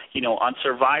that, on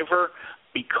Survivor,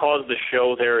 because the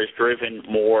show there is driven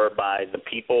more by the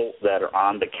people that are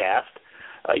on the cast,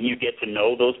 you get to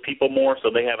know those people more, so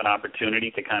they have an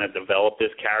opportunity to kind of develop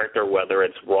this character, whether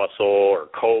it's Russell or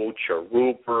Coach or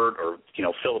Rupert or,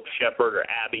 Philip Shepard or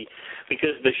Abby,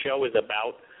 because the show is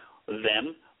about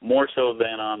them more so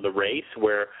than on the race,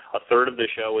 where a third of the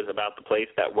show is about the place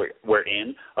that we're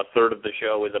in, a third of the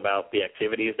show is about the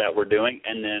activities that we're doing,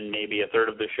 and then maybe a third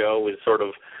of the show is sort of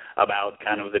about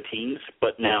kind of the teams.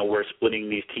 But now we're splitting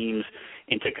these teams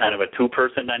into kind of a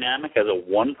two-person dynamic as a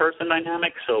one-person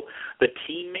dynamic. So the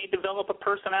team may develop a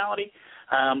personality,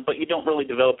 but you don't really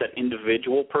develop that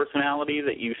individual personality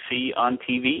that you see on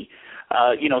TV.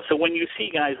 So when you see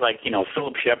guys like,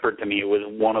 Philip Shepard, to me, was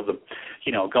one of the,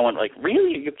 going like,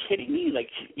 really, are you kidding me? Like,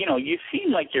 you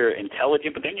seem like you're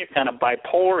intelligent, but then you're kind of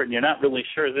bipolar, and you're not really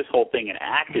sure is this whole thing an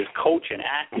act, is coach an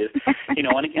act, is,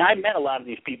 and again, I've met a lot of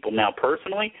these people now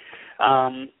personally,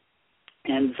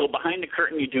 and so behind the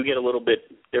curtain you do get a little bit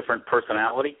different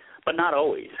personality, but not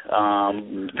always.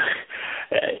 And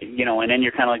then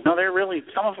you're kind of like, no, they're really,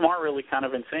 some of them are really kind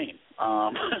of insane.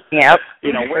 Yep.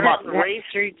 Whereas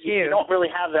race, you don't really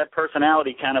have that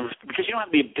personality kind of, because you don't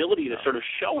have the ability to sort of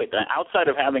show it. Outside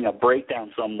of having a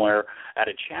breakdown somewhere at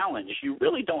a challenge, you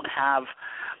really don't have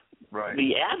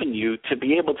the avenue to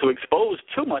be able to expose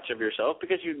too much of yourself,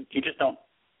 because you just don't,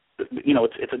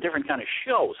 it's a different kind of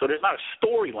show. So there's not a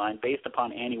storyline based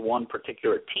upon any one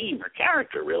particular team or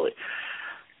character, really.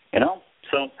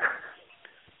 So.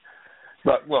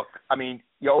 But look, I mean,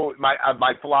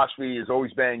 my philosophy has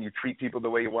always been you treat people the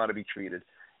way you want to be treated.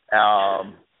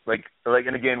 And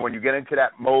again, when you get into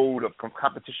that mode of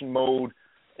competition mode,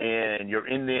 and you're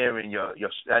in there, and you're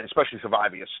especially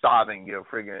Survivor, you're starving, you're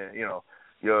friggin',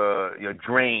 you're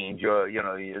drained, your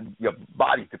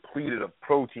body's depleted of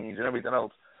proteins and everything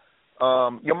else.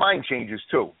 Your mind changes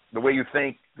too. The way you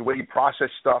think, the way you process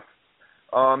stuff.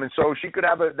 And so she could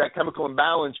have that chemical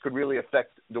imbalance could really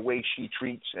affect the way she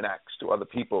treats and acts to other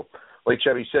people. Like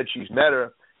Chevy said, she's met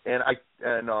her, and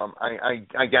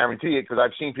I guarantee it, because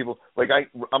I've seen people, like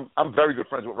I'm very good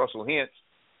friends with Russell Hantz,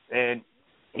 and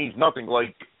he's nothing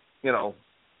like,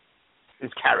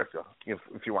 his character,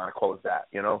 if you want to call it that,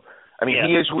 I mean,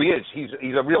 he is who he is.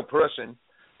 He's a real person,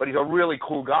 but he's a really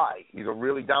cool guy. He's a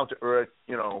really down-to-earth,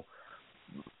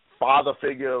 father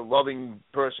figure, loving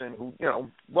person who,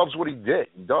 loves what he did.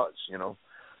 He does,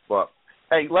 But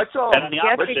hey, let's talk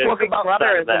Big about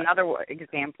Brother is another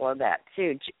example of that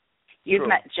too. You've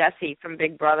met Jesse from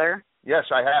Big Brother. Yes,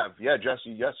 I have. Yeah,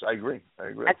 Jesse. Yes, I agree.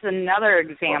 That's another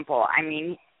example. I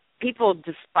mean, people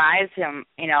despise him,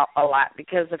 a lot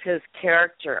because of his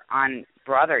character on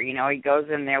Brother. He goes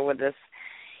in there with this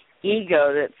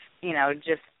ego that's,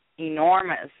 just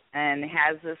enormous, and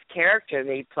has this character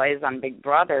that he plays on Big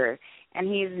Brother, and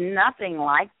he's nothing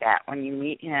like that when you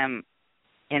meet him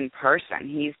in person.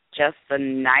 He's just the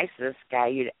nicest guy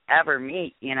you'd ever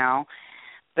meet,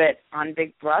 but on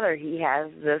Big Brother he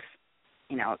has this,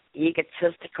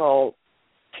 egotistical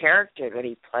character that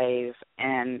he plays,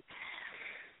 and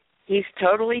he's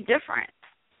totally different.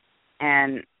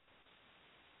 And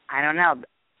I don't know,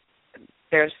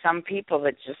 there's some people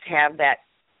that just have that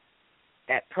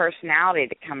personality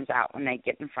that comes out when they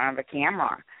get in front of a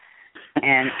camera,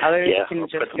 and others can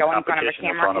just go in front of a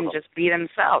camera and just be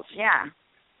themselves. Yeah.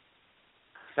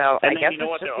 So and I guess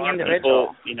it's just the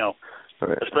individual. People,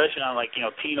 especially on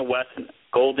Tina Weston,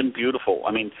 Golden Beautiful.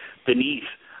 I mean, Denise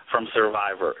from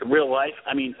Survivor. Real life,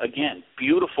 I mean, again,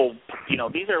 beautiful.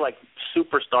 These are like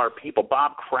superstar people.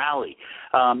 Bob Crowley.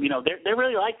 They're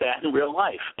really like that in real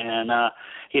life. And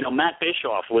Matt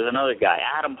Bischoff was another guy.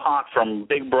 Adam Hawk from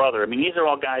Big Brother. I mean, these are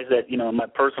all guys that in my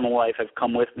personal life have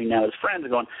come with me now as friends,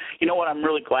 going, you know what? I'm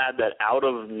really glad that out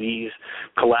of these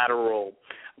collateral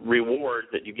reward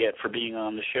that you get for being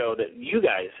on the show, that you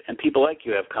guys and people like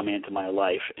you have come into my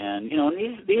life. And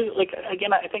these like,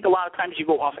 again, I think a lot of times you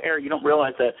go off air, you don't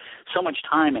realize that so much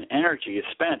time and energy is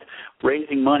spent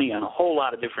raising money on a whole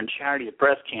lot of different charities,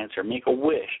 breast cancer,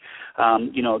 Make-A-Wish,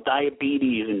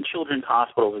 diabetes and children's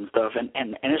hospitals and stuff,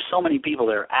 and there's so many people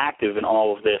that are active in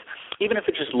all of this, even if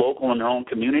it's just local in their own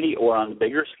community or on the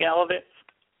bigger scale of it,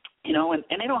 and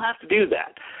they don't have to do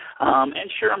that. And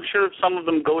I'm sure some of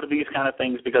them go to these kind of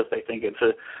things because they think it's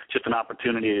just an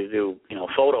opportunity to do,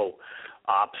 photo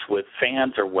ops with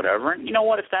fans or whatever. And you know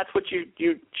what? If that's what you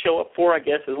show up for, I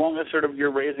guess, as long as sort of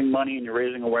you're raising money and you're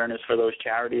raising awareness for those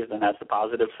charities, then that's the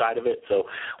positive side of it. So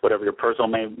whatever your personal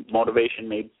motivation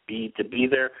may be to be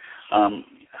there,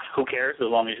 who cares as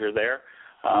long as you're there?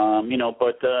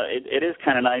 But it is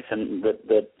kind of nice, and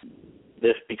that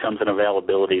this becomes an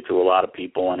availability to a lot of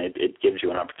people, and it gives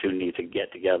you an opportunity to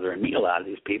get together and meet a lot of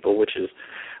these people, which is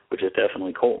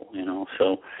definitely cool,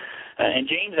 So, and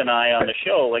James and I on the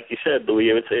show, like you said,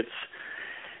 Louie, it's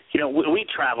we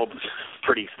traveled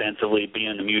pretty extensively,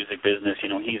 being in the music business.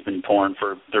 He's been touring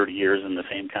for 30 years in the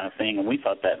same kind of thing, and we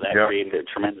thought that created a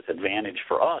tremendous advantage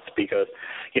for us because,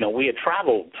 we had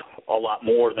traveled a lot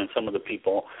more than some of the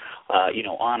people,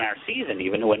 on our season,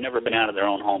 even who had never been out of their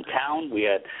own hometown. We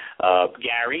had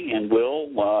Gary and Will.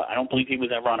 I don't believe he was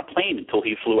ever on a plane until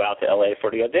he flew out to L.A.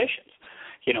 for the auditions.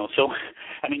 So,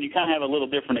 I mean, you kind of have a little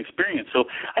different experience. So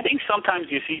I think sometimes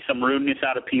you see some rudeness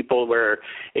out of people where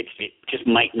it just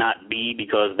might not be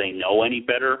because they know any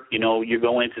better. You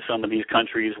go into some of these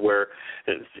countries where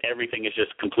everything is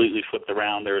just completely flipped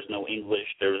around. There's no English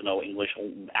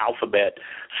alphabet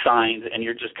signs, and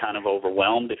you're just kind of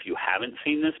overwhelmed if you haven't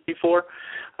seen this before.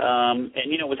 And,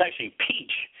 it was actually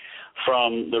Peach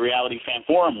from the Reality Fan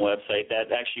Forum website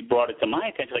that actually brought it to my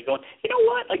attention, like going, you know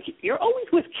what, like, you're always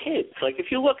with kids. Like,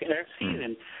 if you look at our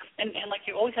season, and like,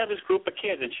 you always have this group of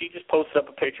kids, and she just posted up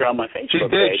a picture on my Facebook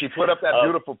page. She put up that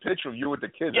beautiful picture of you with the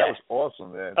kids. Yeah, that was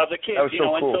awesome, man. Of the kids, that was so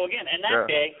cool. And so, again, and that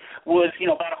day was,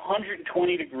 about 120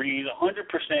 degrees,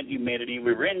 100% humidity.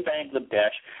 We were in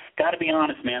Bangladesh. Got to be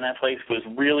honest, man, that place was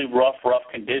really rough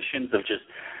conditions of just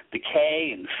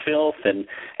decay and filth, and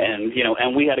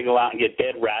we had to go out and get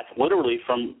dead rats literally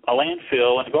from a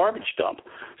landfill and a garbage dump.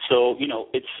 So,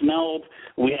 it smelled.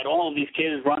 We had all of these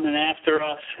kids running after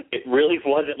us. It really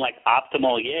wasn't like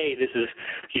optimal, yay, this is,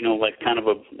 like kind of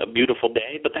a beautiful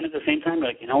day. But then at the same time,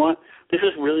 like, you know what, this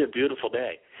is really a beautiful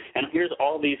day. And here's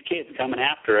all these kids coming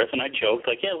after us, and I joked,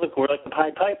 like, yeah, look, we're like the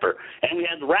Pied Piper. And we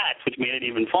had the rats, which made it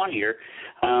even funnier.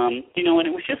 And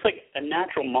it was just like a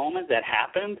natural moment that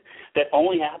happened that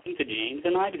only happened to James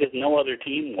and I because no other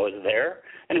team was there.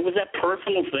 And it was that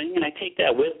personal thing, and I take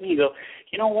that with me. You go,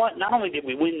 you know what, not only did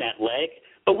we win that leg,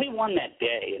 but we won that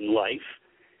day in life.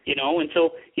 And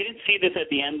so you didn't see this at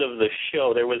the end of the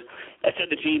show. I said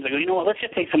to James, I go, you know what, let's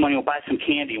just take some money, we'll buy some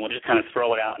candy, and we'll just kind of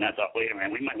throw it out. And I thought, wait a minute,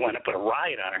 we might want to put a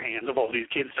riot on our hands if all these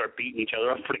kids start beating each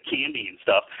other up for the candy and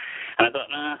stuff. And I thought,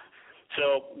 nah.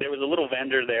 So there was a little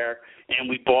vendor there, and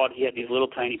he had these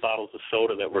little tiny bottles of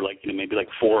soda that were like, maybe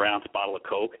like 4-ounce bottle of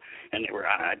Coke, and they were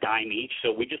a dime each. So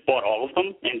we just bought all of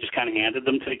them and just kind of handed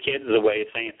them to the kids as a way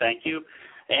of saying thank you.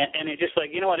 And it just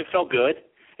like, it felt good.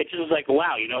 It just was like,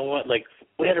 wow, you know what, like,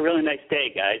 we had a really nice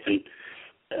day, guys, and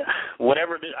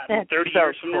whatever, 30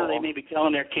 years from now, they may be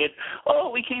telling their kids, oh,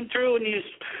 we came through, and these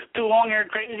two long-haired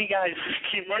crazy guys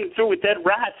came running through with dead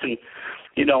rats, and,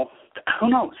 who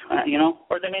knows,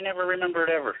 or they may never remember it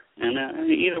ever. And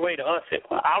either way, to us,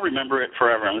 I'll remember it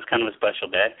forever. It was kind of a special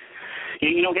day.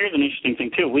 Here's an interesting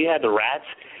thing, too. We had the rats,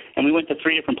 and we went to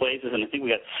 3 different places, and I think we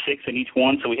got 6 in each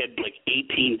one, so we had like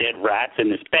 18 dead rats in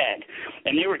this bag.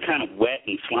 And they were kind of wet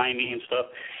and slimy and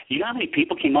stuff. You know how many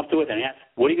people came up to us and asked,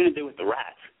 what are you going to do with the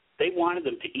rats? They wanted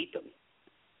them to eat them.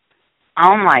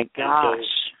 Oh, my gosh. So,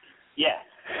 yeah.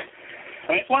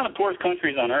 I mean, it's one of the poorest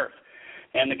countries on earth.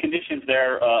 And the conditions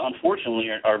there, unfortunately,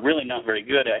 are really not very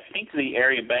good. I think the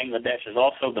area of Bangladesh is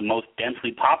also the most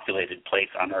densely populated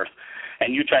place on earth.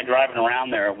 And you try driving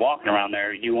around there or walking around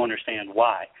there, you understand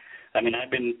why. I mean,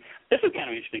 this is kind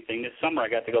of an interesting thing. This summer I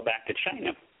got to go back to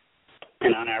China.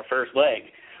 And on our first leg,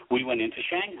 we went into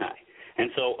Shanghai. And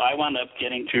so I wound up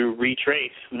getting to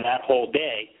retrace that whole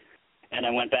day. And I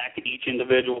went back to each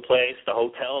individual place, the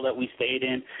hotel that we stayed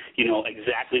in,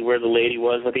 exactly where the lady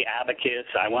was with the abacus.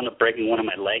 I wound up breaking one of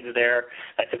my legs there.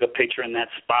 I took a picture in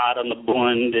that spot on the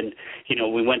Bund, and,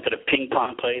 we went to the ping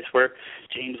pong place where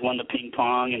James won the ping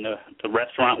pong, and the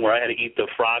restaurant where I had to eat the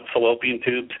frog fallopian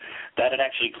tubes. That had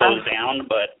actually closed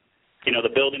down, but,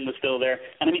 the building was still there.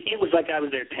 And, I mean, it was like I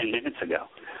was there 10 minutes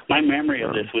ago. My memory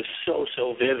of this was so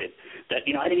vivid that,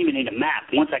 I didn't even need a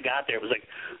map. Once I got there, it was like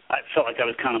I felt like I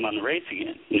was kind of on the race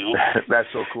again, That's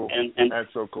so cool. And that's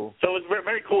so cool. So it was a very,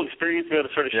 very cool experience to be able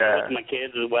to sort of share it with my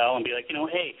kids as well and be like,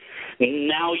 hey,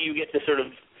 now you get to sort of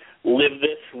live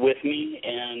this with me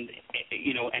and,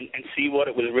 and see what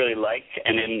it was really like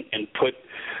and put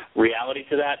reality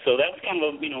to that. So that was kind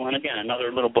of and again,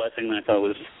 another little blessing that I thought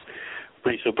was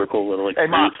pretty super cool little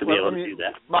experience to be able to do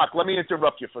that. Mark, let me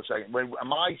interrupt you for a second. When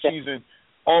my season,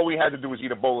 all we had to do was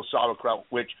eat a bowl of sauerkraut,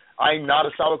 which I'm not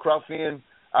a sauerkraut fan.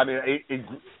 I mean,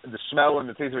 the smell and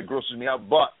the taste of it grosses me out,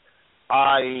 but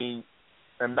I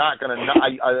am not going to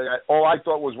 – all I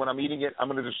thought was when I'm eating it, I'm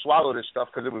going to just swallow this stuff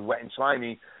because it was wet and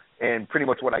slimy, and pretty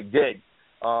much what I did.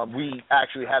 We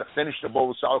actually had to finish the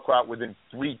bowl of sauerkraut within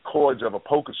 3 chords of a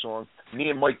polka song. Me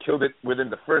and Mike killed it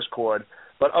within the first chord,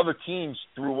 but other teams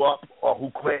threw up or who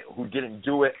quit, who didn't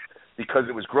do it because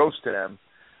it was gross to them.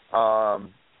 But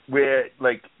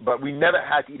we never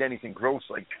had to eat anything gross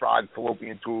like frog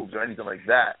fallopian tubes or anything like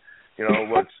that.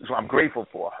 So I'm grateful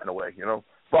for in a way.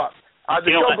 But the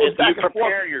show goes back and forth. You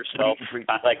prepare yourself,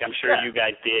 like I'm sure you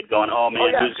guys did, going,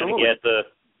 who's going to get the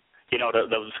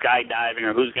skydiving,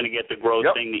 or who's going to get the gross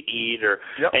thing to eat,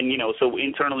 and so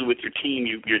internally with your team,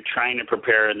 you're trying to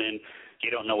prepare, and then you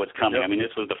don't know what's coming. I mean,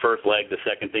 this was the first leg. The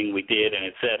second thing we did, and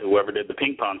it said whoever did the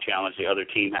ping pong challenge, the other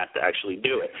team has to actually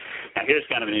do it. Now, here's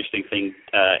kind of an interesting thing.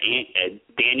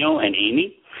 Daniel and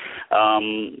Amy,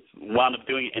 wound up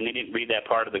doing it, and they didn't read that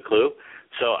part of the clue.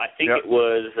 So I think it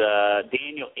was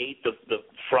Daniel ate the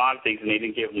frog things, and they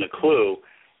didn't give him the clue.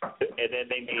 And then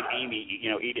they made Amy,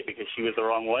 eat it because she was the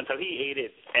wrong one. So he ate it,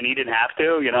 and he didn't have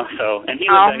to, So, and he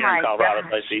lives down here in Colorado,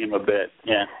 so I see him a bit.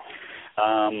 Yeah.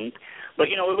 But,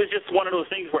 it was just one of those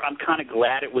things where I'm kind of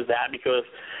glad it was that because,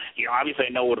 obviously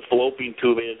I know what a fallopian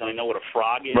tube is and I know what a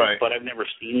frog is, but I've never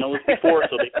seen those before.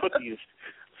 So they put these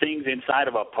things inside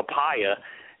of a papaya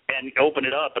and open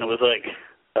it up, and it was like,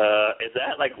 is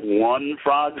that like one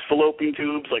frog's fallopian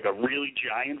tubes, like a really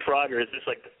giant frog, or is this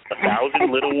like 1,000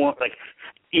 little ones? Like,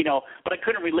 but I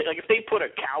couldn't relate. Like if they put a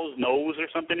cow's nose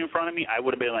or something in front of me, I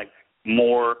would have been like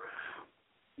more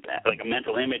like a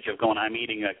mental image of going, I'm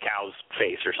eating a cow's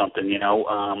face or something,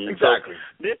 Exactly.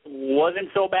 So this wasn't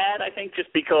so bad, I think,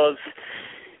 just because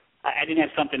I didn't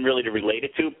have something really to relate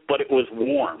it to, but it was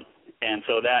warm. And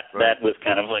so that was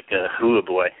kind of like oh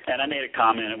boy. And I made a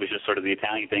comment, it was just sort of the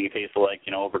Italian thing. It tasted like,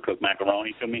 overcooked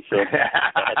macaroni to me. So I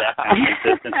had that kind of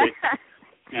consistency.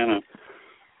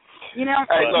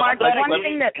 Mark,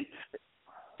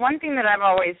 one thing that I've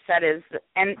always said is,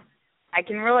 and I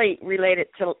can really relate it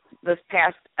to this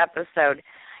past episode,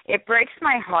 it breaks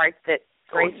my heart that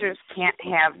racers can't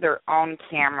have their own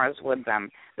cameras with them.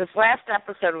 This last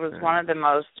episode was one of the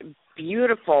most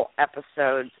beautiful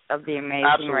episodes of The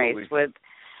Amazing Race, with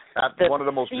one of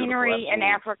the most scenery in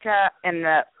Africa and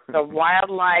the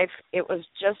wildlife. It was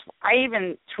just, I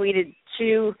even tweeted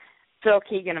to Phil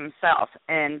Keegan himself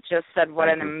and just said what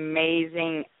an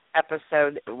amazing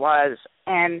episode it was.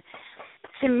 And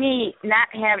to me, not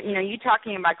having, you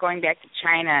talking about going back to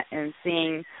China and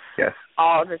seeing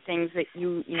all the things that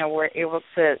you were able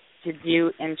to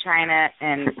do in China,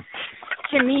 and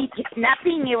to me, not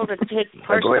being able to take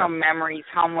personal memories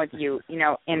home with you,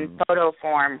 in photo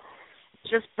form,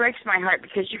 just breaks my heart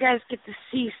because you guys get to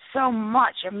see so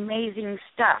much amazing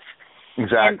stuff.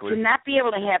 Exactly. And to not be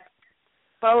able to have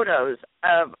photos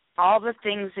of all the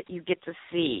things that you get to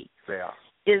see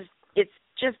it's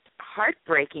just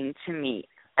heartbreaking to me.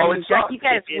 Don't you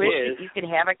guys wish that you could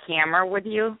have a camera with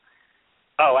you?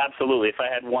 Oh, absolutely. If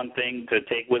I had one thing to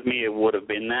take with me, it would have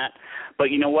been that.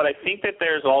 But you know what? I think that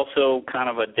there's also kind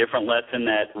of a different lesson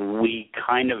that we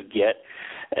kind of get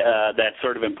that's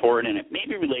sort of important, and it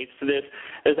maybe relates to this,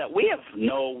 is that we have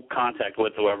no contact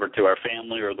whatsoever to our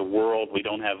family or the world. We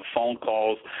don't have phone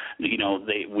calls. We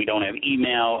don't have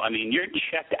email. I mean, you're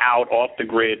checked out off the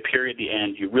grid, period, the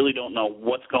end. You really don't know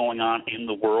what's going on in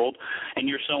the world, and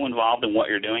you're so involved in what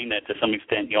you're doing that to some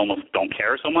extent you almost don't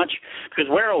care so much because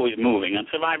we're always moving. On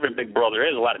Survivor and Big Brother,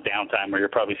 there's a lot of downtime where you're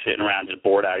probably sitting around just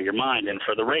bored out of your mind, and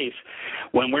for the race,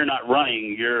 when we're not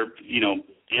running, you're,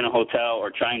 in a hotel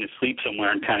or trying to sleep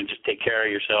somewhere and kind of just take care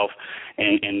of yourself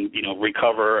and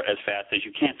recover as fast as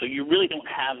you can. So you really don't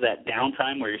have that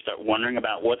downtime where you start wondering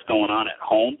about what's going on at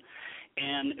home.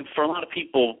 And for a lot of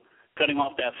people, cutting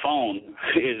off that phone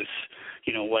is,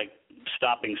 like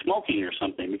stopping smoking or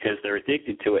something because they're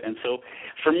addicted to it. And so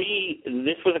for me,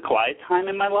 this was a quiet time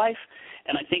in my life,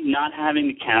 and I think not having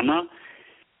the camera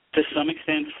to some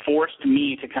extent forced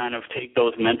me to kind of take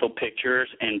those mental pictures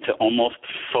and to almost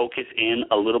focus in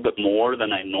a little bit more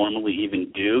than I normally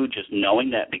even do, just knowing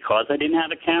that because I didn't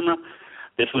have a camera,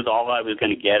 this was all I was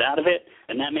going to get out of it,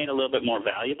 and that made it a little bit more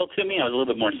valuable to me. I was a little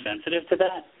bit more sensitive to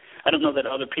that. I don't know that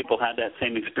other people had that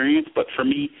same experience, but for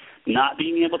me, not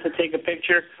being able to take a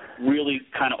picture really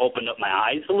kind of opened up my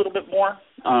eyes a little bit more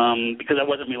because I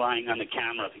wasn't relying on the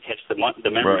camera to catch the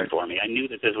memory for me. I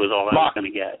knew that this was all I was going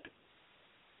to get.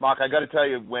 Mark, I got to tell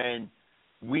you, when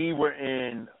we were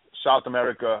in South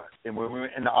America and when we were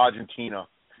in Argentina,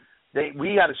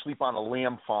 we had to sleep on a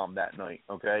lamb farm that night,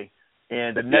 okay?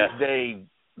 And the next day,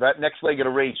 that next leg of the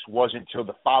race wasn't until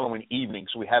the following evening,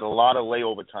 so we had a lot of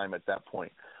layover time at that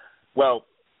point. Well,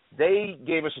 they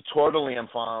gave us a tour of the lamb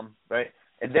farm, right?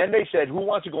 And then they said, who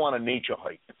wants to go on a nature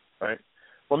hike, right?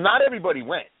 Well, not everybody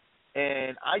went.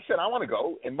 And I said, I want to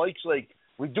go. And Mike's like,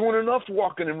 we're doing enough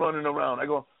walking and running around. I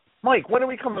go, Mike, when are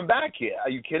we coming back here? Are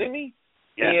you kidding me?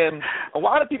 Yeah. And a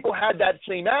lot of people had that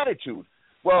same attitude.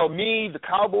 Well, me, the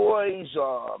Cowboys,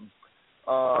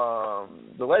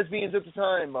 the lesbians at the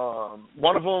time,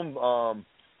 one of them,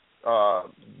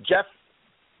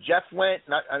 Jeff went.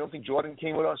 I don't think Jordan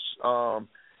came with us. And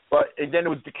then it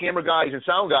was the camera guys and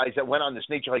sound guys that went on this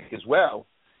nature hike as well.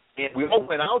 And we all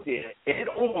went out there, and it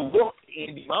overlooked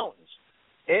Andes Mountains.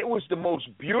 It was the most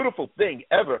beautiful thing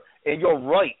ever. And you're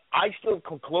right. I still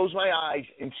can close my eyes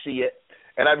and see it.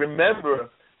 And I remember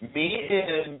me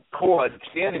and Cord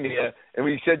standing there, and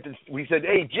we said,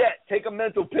 hey, Jet, take a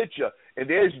mental picture. And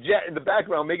there's Jet in the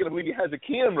background making it believe he has a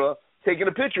camera taking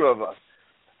a picture of us.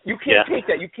 You can't take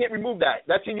that. You can't remove that.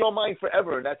 That's in your mind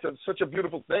forever, and that's such a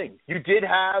beautiful thing. You did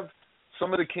have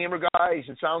some of the camera guys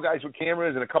and sound guys with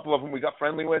cameras, and a couple of them we got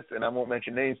friendly with, and I won't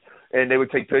mention names. And they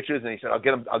would take pictures, and he said, "I'll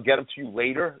get them to you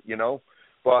later,"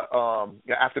 But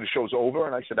after the show's over,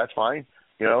 and I said, "That's fine,"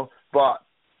 But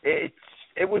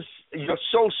it was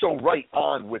so right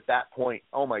on with that point.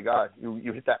 Oh my God,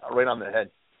 you hit that right on the head.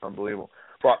 Unbelievable.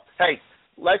 But hey,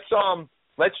 let's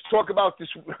talk about this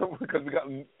because we got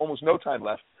almost no time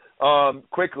left.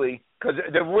 Quickly, because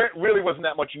there really wasn't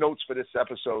that much notes for this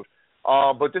episode.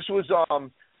 But this was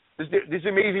this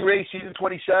Amazing Race season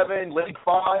 27, leg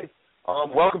 5.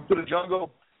 Welcome to the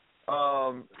jungle.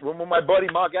 With my buddy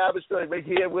Mark Abbattista right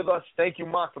here with us. Thank you,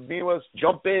 Mark, for being with us.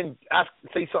 Jump in,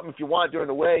 say something if you want during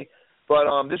the way. But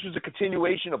this was a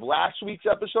continuation of last week's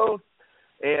episode,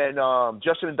 and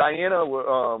Justin and Diana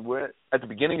were at the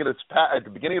beginning of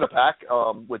the pack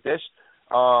with this,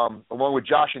 along with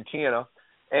Josh and Tiana.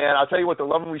 And I'll tell you what, the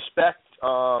love and respect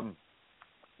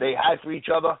they had for each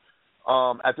other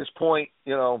at this point,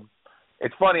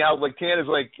 it's funny how Tiana's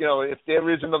if there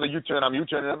is another U-turn, I'm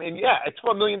U-turning. I mean, yeah, it's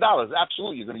 $4 million.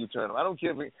 Absolutely, you're going to U-turn them. I don't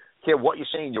care what you're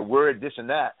saying, your word, this and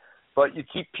that. But you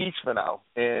keep peace for now,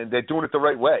 and they're doing it the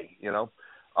right way.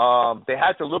 They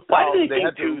had to look. Why do they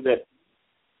think too that?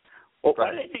 Well,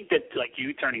 why do they think that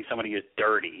U-turning somebody is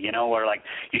dirty? Or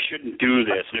you shouldn't do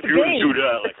this, and if you're going to do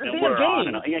that, then we're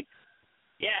on.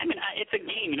 Yeah, I mean, it's a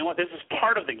game. You know what? This is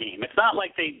part of the game. It's not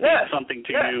like they did something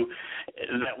to you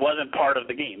that wasn't part of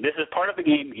the game. This is part of the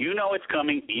game. You know it's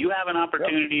coming. You have an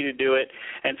opportunity to do it.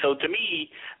 And so to me,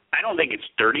 I don't think it's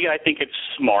dirty. I think it's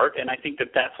smart, and I think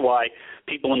that that's why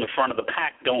people in the front of the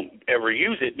pack don't ever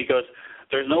use it, because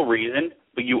there's no reason,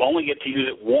 but you only get to use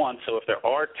it once. So if there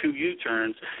are 2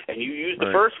 U-turns and you use the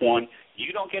first one,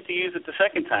 you don't get to use it the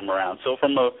second time around. So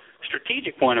from a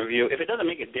strategic point of view, if it doesn't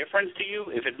make a difference to you,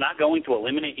 if it's not going to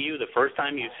eliminate you the first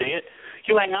time you see it,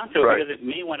 you hang on to it because it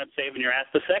may wind up saving your ass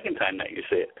the second time that you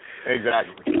see it.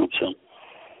 Exactly.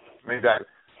 Exactly.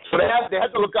 So they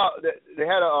had to look out. They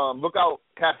had a Lookout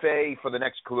Cafe for the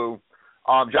next clue.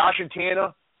 Josh and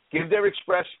Tiana give their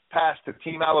express pass to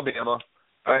Team Alabama.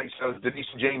 Right, so Denise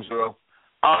and James Earl,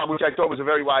 which I thought was a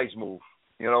very wise move.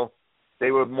 They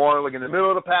were more in the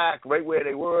middle of the pack, right where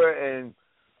they were, and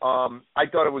I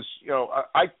thought it was,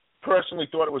 I personally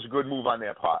thought it was a good move on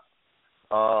their part.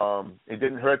 It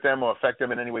didn't hurt them or affect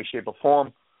them in any way, shape, or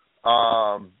form.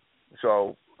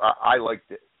 So I liked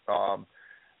it.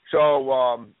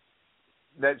 So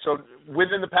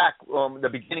within the pack, the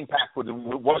beginning pack was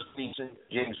Denise and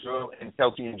James Earl and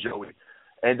Kelsey and Joey.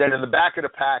 And then in the back of the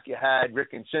pack, you had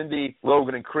Rick and Cindy,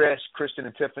 Logan and Chris, Kristen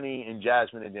and Tiffany, and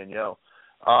Jasmine and Danielle.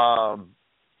 When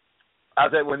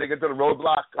they get to the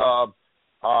roadblock,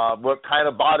 what kind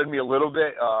of bothered me a little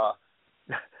bit,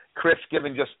 Chris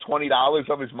giving just $20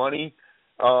 of his money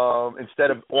instead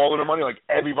of all of the money like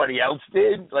everybody else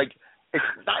did. It's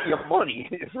not your money.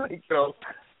 It's they still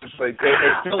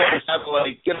always have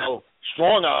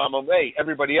strong arm of, hey,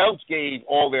 everybody else gave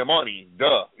all their money.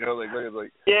 Duh.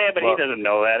 Yeah, but he doesn't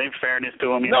know that. In fairness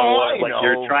to him,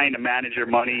 you're trying to manage your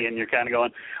money and you're kind of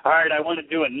going, all right, I want to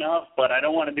do enough, but I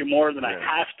don't want to do more than I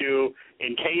have to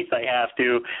in case I have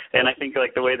to. And I think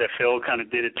the way that Phil kind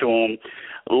of did it to him,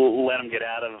 let him get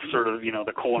out of sort of,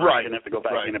 the corner. He didn't have to go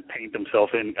back in and paint himself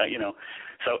in,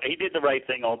 So he did the right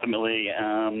thing ultimately.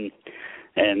 And,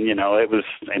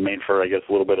 it made for, I guess,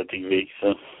 a little bit of TV.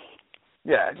 So.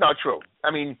 Yeah, not true.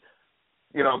 I mean,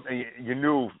 you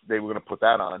knew they were going to put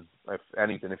that on, if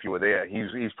anything, if you were there.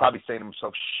 He's probably saying to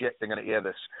himself, shit, they're going to air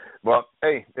this. But,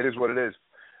 hey, it is what it is.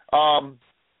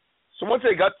 So once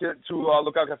they got to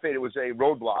Lookout Cafe, it was a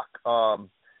roadblock,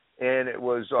 and it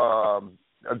was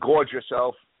a Gorge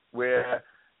Yourself, where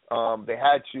they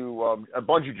had to a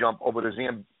bungee jump over the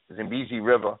Zambezi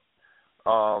River.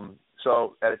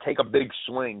 So they had to take a big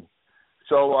swing.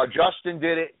 So Justin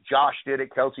did it, Josh did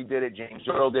it, Kelsey did it, James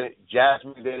Earl did it,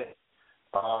 Jasmine did it,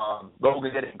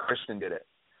 Logan did it, and Kristen did it.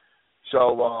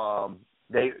 So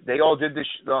they all did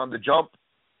the jump,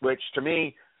 which to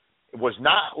me was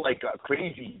not like a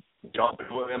crazy jump.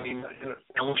 I mean,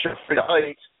 unless you're afraid of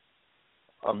heights,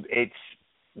 it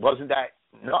wasn't that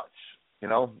nuts,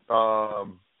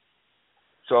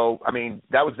 So I mean,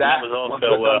 that was that. That was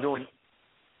also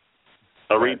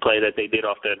a replay that they did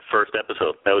off that first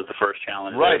episode. That was the first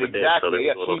challenge. Right, exactly.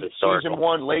 Season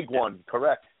 1, leg 1,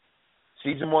 correct.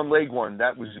 Season 1, leg 1.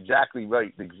 That was exactly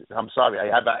right. I'm sorry, I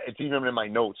have it's even in my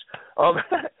notes. So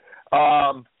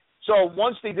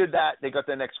once they did that, they got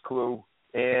their next clue,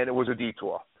 and it was a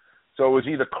detour. So it was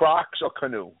either Crocs or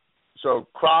canoe. So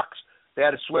Crocs, they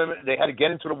had to swim. They had to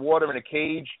get into the water in a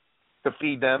cage to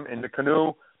feed them. In the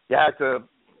canoe, you had to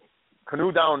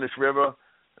canoe down this river,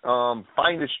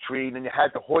 find this tree, and then you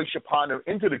had to hoist your partner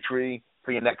into the tree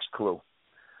for your next clue.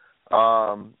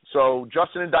 So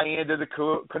Justin and Diane did the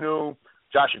canoe.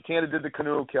 Josh and Tanner did the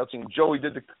canoe. Kelsey and Joey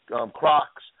did the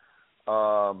Crocs.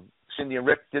 Cindy and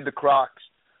Rick did the Crocs.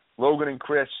 Logan and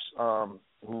Chris,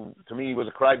 who to me was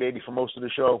a crybaby for most of the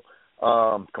show,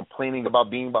 complaining about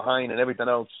being behind and everything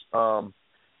else.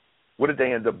 What did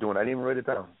they end up doing? I didn't even write it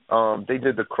down. They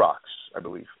did the Crocs, I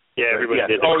believe. Yeah, everybody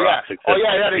did the Crocs.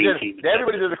 Yeah. They did.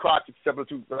 Everybody did the Crocs except the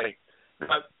two. Right.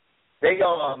 They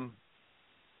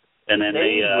and then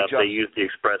they used the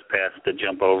express pass to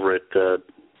jump over it.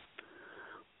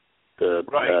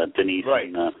 Denise. Right.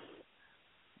 And,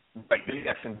 right.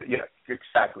 Yes, yeah,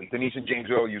 exactly. Denise and James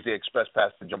Earl used the express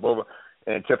pass to jump over,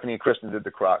 and Tiffany and Kristen did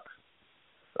the Crocs.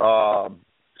 But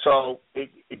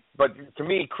to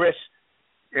me, Chris,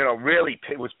 really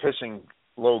was pissing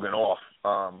Logan off,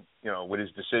 with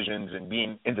his decisions and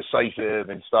being indecisive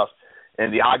and stuff,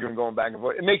 and the arguing going back and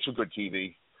forth. It makes for good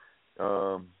TV.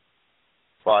 I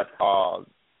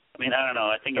mean, I don't know.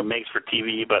 I think it makes for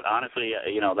TV, but honestly,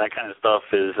 that kind of stuff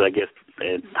is, I guess,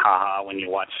 it's ha-ha when you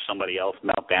watch somebody else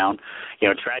melt down.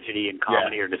 Tragedy and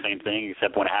comedy are the same thing,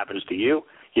 except when it happens to you.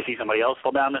 You see somebody else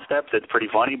fall down the steps, it's pretty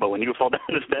funny, but when you fall down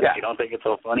the steps, you don't think it's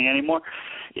so funny anymore.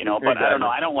 But exactly. I don't know.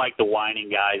 I don't like the whining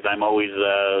guys. I'm always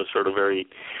sort of very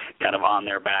kind of on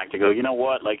their back to go, you know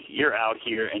what, like, you're out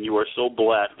here and you are so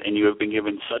blessed and you have been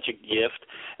given such a gift.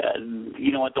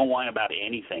 You know what, don't whine about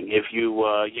anything. If you,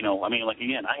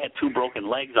 again, I had 2 broken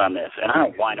legs on this, and I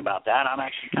don't whine about that. I'm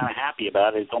actually kind of happy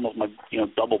about it. It's almost my,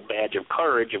 double badge of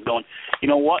courage of going, you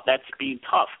know what, that's being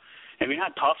tough. If you're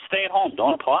not tough, stay at home.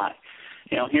 Don't apply.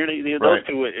 Here those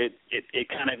two, it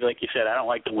kind of, like you said, I don't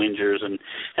like the whingers, and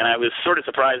I was sort of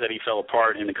surprised that he fell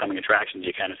apart in the coming attractions.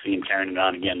 You kind of see him carrying it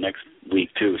on again next week,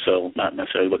 too, so not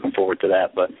necessarily looking forward to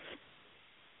that, but...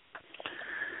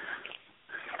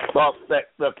 Well,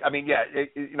 look, I mean, you're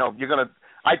going to...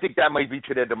 I think that might be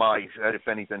to their demise, if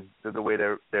anything, the way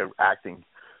they're acting.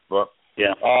 But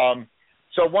yeah.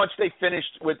 So once they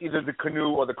finished with either the canoe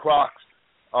or the Crocs,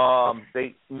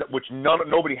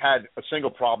 nobody had a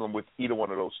single problem with either one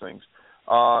of those things.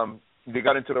 They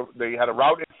had a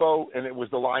route info, and it was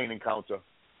the lion encounter.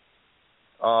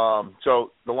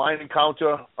 So the lion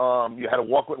encounter, you had to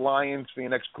walk with lions for your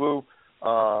next clue.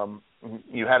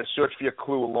 You had to search for your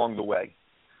clue along the way.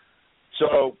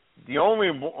 So the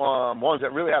only ones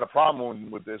that really had a problem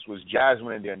with this was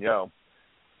Jasmine and Danielle,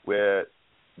 where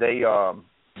they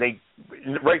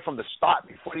right from the start,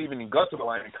 before they even got to the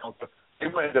lion encounter, they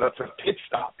ended up to the pit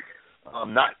stop,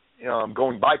 not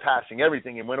bypassing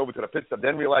everything, and went over to the pit stop,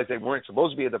 then realized they weren't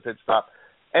supposed to be at the pit stop,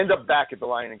 end up back at the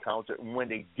lion encounter. And when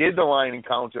they did the lion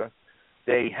encounter,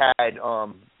 they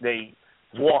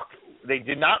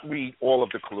did not read all of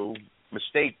the clue.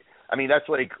 Mistake. I mean, that's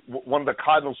like one of the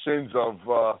cardinal sins of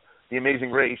The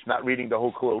Amazing Race, not reading the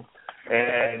whole clue,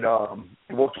 and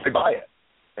walked right by it.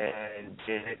 And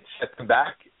it set them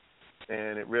back,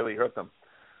 and it really hurt them.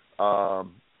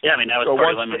 Yeah, I mean, that was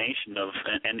part of elimination of,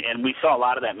 and we saw a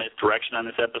lot of that misdirection on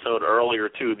this episode earlier,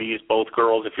 too. Both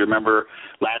girls, if you remember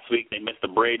last week, they missed the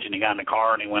bridge, and they got in the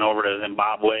car, and they went over to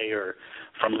Zimbabwe or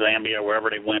from Zambia or wherever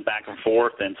they went back and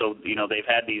forth. And so, they've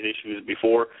had these issues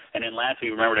before. And then last week,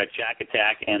 remember that Jack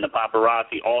Attack and the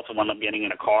paparazzi also wound up getting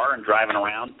in a car and driving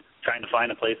around trying to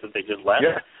find a place that they just left.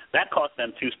 Yeah. That cost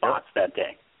them 2 spots that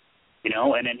day.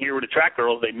 And then here with the track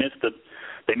girls, they missed the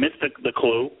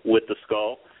clue with the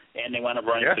skull. And they wound up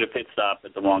running to the pit stop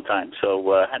at the wrong time.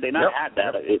 So had they not had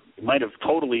that, it might have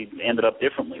totally ended up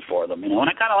differently for them. And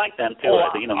I kind of like them too.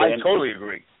 I totally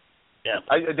agree. Yeah,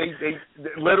 they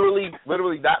literally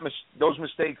those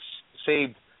mistakes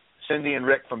saved Cindy and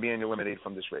Rick from being eliminated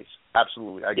from this race.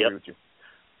 Absolutely, I agree with you.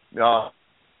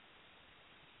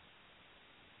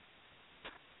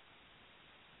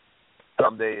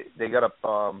 They got up.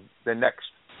 Their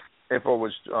next info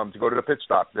was to go to the pit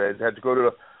stop. They had to go to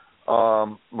the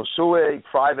Mosue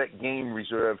Private Game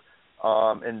Reserve,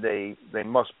 and they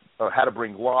must had to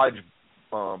bring large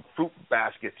fruit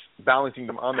baskets, balancing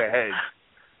them on their heads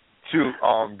to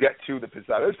get to the pit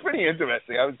stop. It was pretty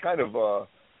interesting. I was kind of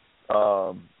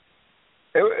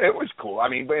it was cool. I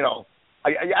mean,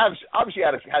 I obviously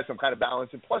had some kind of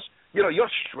balance, and plus, you're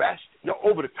stressed, you're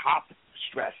over the top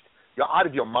stressed, you're out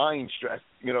of your mind stressed,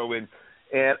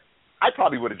 and I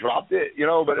probably would have dropped it,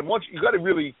 but once you got to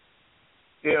really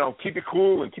keep it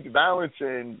cool and keep it balanced,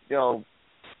 and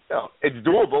it's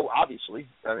doable, obviously.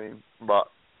 I mean, but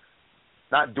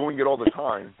not doing it all the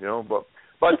time,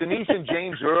 But Denise and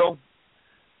James Earl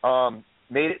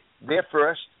made it there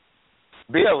first.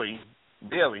 Barely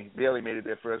made it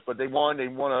there first, but they won. They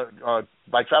won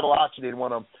by Travelocity. They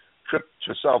won a trip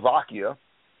to Slovakia.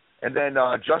 And then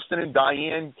Justin and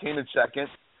Diane came in second.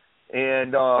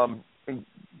 And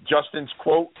Justin's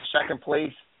quote, second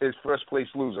place is first place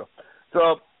loser.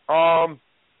 So,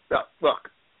 look,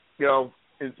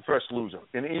 is first loser.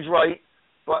 And he's right,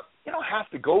 but you don't have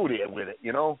to go there with it,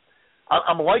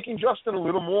 I'm liking Justin a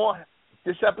little more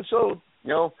this episode,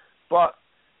 but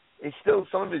it's still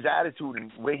some of his attitude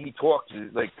and the way he talks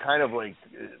is kind of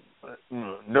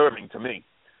nerving to me.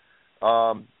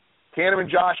 Tanner and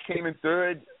Josh came in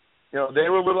third. They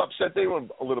were a little upset. They were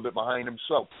a little bit behind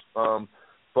themselves.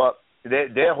 But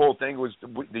their whole thing was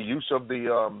the use of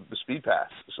the speed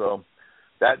pass. So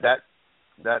that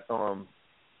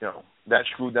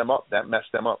screwed them up. That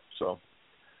messed them up. So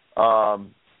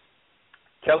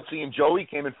Kelsey and Joey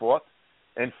came in fourth,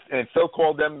 and Phil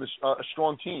called them a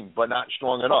strong team, but not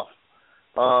strong enough.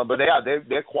 But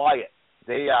they're quiet.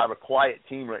 They are a quiet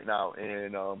team right now,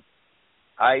 and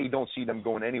I don't see them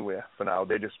going anywhere for now.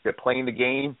 They're playing the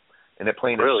game, and they're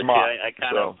playing it smart.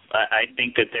 I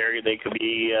think that they could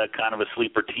be kind of a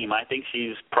sleeper team. I think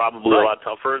she's probably a lot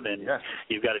tougher than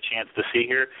you've got a chance to see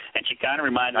here, and she kind of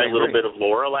reminds me a little bit of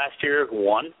Laura last year, who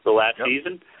won the last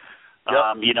season.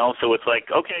 So it's like,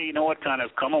 okay, you know what, kind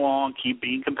of come along, keep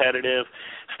being competitive,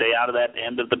 stay out of that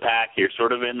end of the pack. You're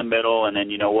sort of in the middle, and then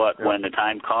you know what, when the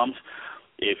time comes,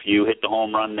 if you hit the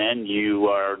home run, then you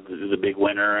are the big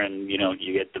winner, and you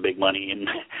get the big money. And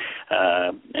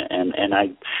I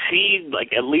see,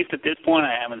 at least at this point,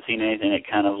 I haven't seen anything that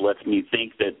kind of lets me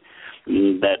think that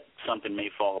something may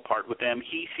fall apart with them.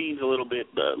 He seems a little bit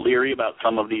leery about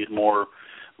some of these more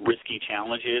risky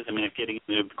challenges. I mean, if getting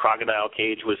in the crocodile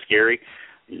cage was scary,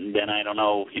 then I don't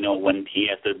know, when he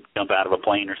has to jump out of a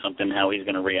plane or something, how he's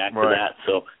going to react to that.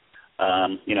 So,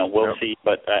 we'll see.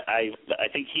 But I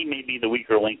think he may be the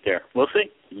weaker link there. We'll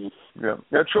see.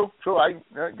 Yeah, true.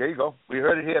 There you go. We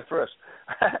heard it here first.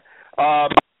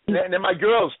 And then my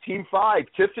girls, Team 5,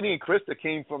 Tiffany and Krista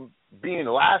came from being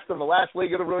last on the last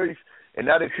leg of the race, and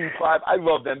now they're Team 5. I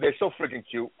love them. They're so freaking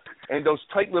cute. And those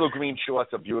tight little green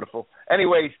shorts are beautiful.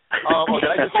 Anyways, did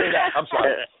I just say that? I'm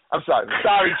sorry.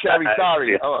 Sorry, Cherry.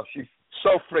 Sorry. Oh, she's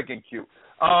so freaking cute.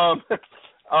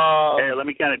 Here, let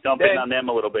me kind of dump in on them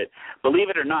a little bit. Believe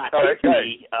it or not,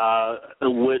 Tiffany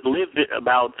lived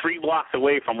about 3 blocks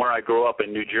away from where I grew up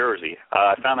in New Jersey.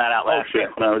 I found that out last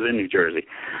week when I was in New Jersey.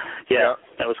 Yeah,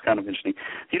 that was kind of interesting.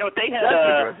 What they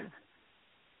had?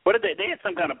 What did they had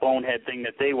some kind of bonehead thing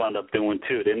that they wound up doing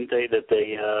too, didn't they?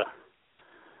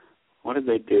 What did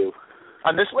they do?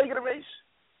 On this leg of the race?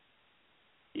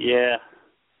 Yeah.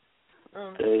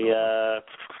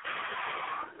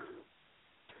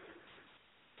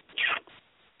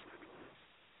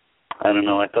 I don't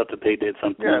know. I thought that they did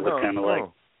something kind of like.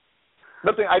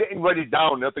 Nothing. I didn't write it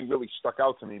down. Nothing really stuck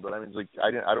out to me. But I mean,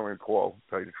 I don't recall. To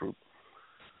tell you the truth.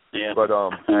 Yeah. But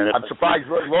I'm surprised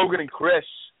Logan and Chris,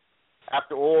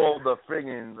 after all the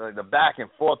friggin' the back and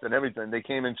forth and everything, they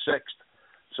came in 6th.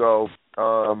 So,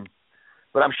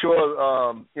 but I'm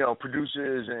sure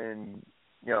producers and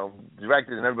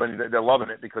directors and everybody, they're loving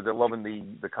it because they're loving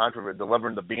the controversy, they're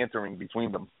loving the bantering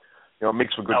between them. It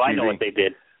makes for good TV. I know what they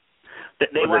did.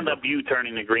 They wound up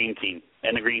U-turning the green team,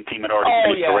 and the green team had already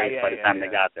finished the race by the time they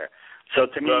got there. So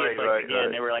to me,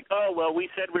 they were like, oh, well, we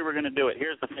said we were going to do it.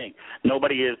 Here's the thing.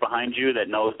 Nobody is behind you that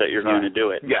knows that you're going to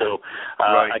do it. Yeah. So,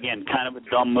 again, kind of a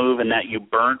dumb move in that you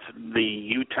burnt the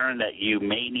U-turn that you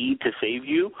may need to save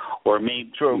you or may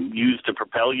use to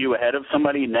propel you ahead of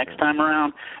somebody next time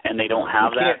around, and they don't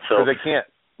have that. So they can't.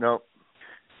 No.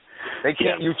 They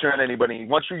can't U-turn anybody.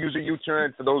 Once you use a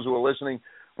U-turn, for those who are listening,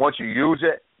 once you use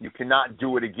it, you cannot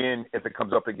do it again if it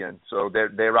comes up again. So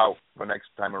they're out for next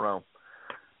time around.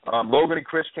 Logan and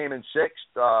Chris came in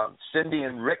 6th. Cindy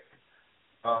and Rick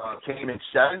came in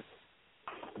 7th.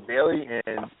 Bailey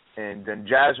and then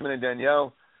Jasmine and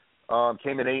Danielle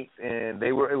came in 8th, and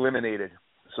they were eliminated.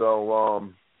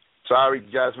 So sorry,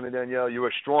 Jasmine and Danielle, you're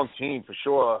a strong team for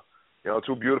sure.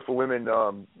 2 beautiful women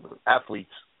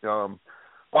athletes.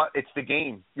 But it's the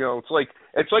game. It's like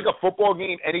a football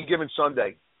game. Any given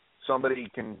Sunday, somebody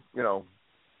can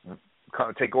kind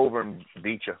of take over and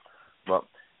beat you. But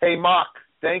hey, Mark,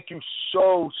 thank you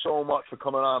so much for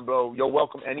coming on, bro. You're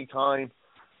welcome anytime.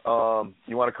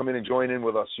 You want to come in and join in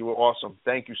with us? You were awesome.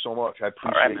 Thank you so much. I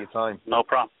appreciate your time. No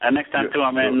problem. And next time too,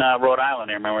 I'm in Rhode Island.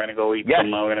 Here, man. We're gonna go eat some.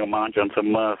 We're gonna go munch on some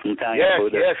Italian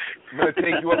food. Yes. I'm gonna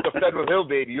take you up to Federal Hill,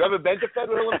 baby. You ever been to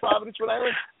Federal Hill in Providence, Rhode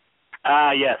Island?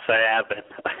 Yes, I have been.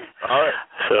 All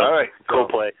right. Cool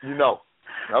place.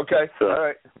 Okay. So, all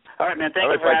right. All right, man. Thank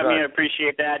you for having me. I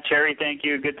appreciate that. Cherry, thank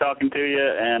you. Good talking to you.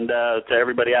 And to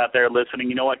everybody out there listening,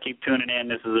 you know what? Keep tuning in.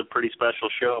 This is a pretty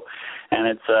special show, and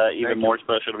it's even more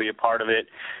special to be a part of it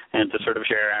and to sort of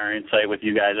share our insight with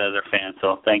you guys as our fans.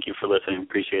 So thank you for listening.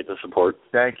 Appreciate the support.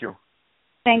 Thank you.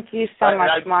 Thank you so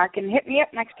much, Mark. And hit me up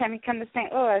next time you come to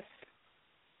St. Louis.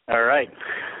 All right.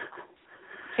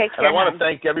 Take care. And I want to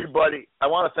thank everybody. I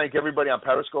want to thank everybody on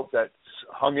Periscope that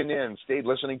hung in there and stayed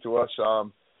listening to us.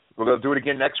 We're going to do it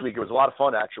again next week. It was a lot of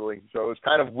fun, actually. So it was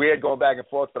kind of weird going back and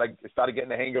forth, but I started getting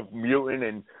the hang of muting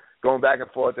and going back and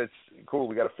forth. It's cool.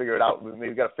 We got to figure it out. Maybe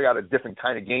we got to figure out a different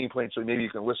kind of game plan so maybe you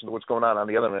can listen to what's going on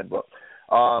the other end. But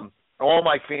all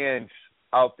my fans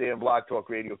out there in Blog Talk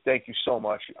Radio, thank you so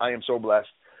much. I am so blessed.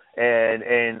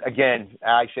 And again,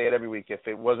 I say it every week. If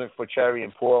it wasn't for Cherry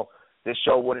and Paul, this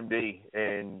show wouldn't be.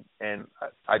 And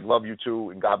I love you too,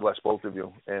 and God bless both of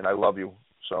you. And I love you.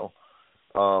 So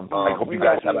I hope you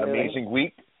guys have an amazing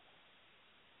week.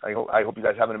 I hope you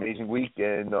guys have an amazing week,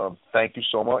 and thank you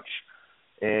so much.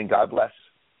 And God bless.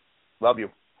 Love you.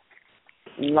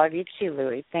 Love you too,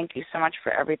 Louie. Thank you so much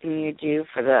for everything you do,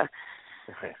 for the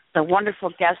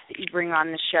wonderful guests that you bring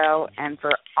on the show, and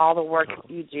for all the work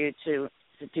you do to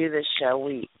do this show.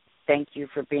 We thank you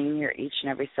for being here each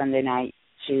and every Sunday night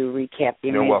to recap the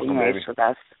amazing race with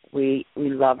us. We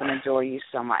love and adore you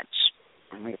so much.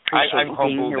 And we appreciate you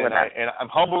being here with us. I'm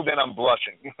humbled and I'm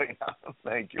blushing.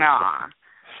 Thank you. Aww.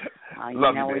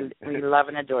 We love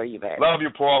and adore you, babe. Love you,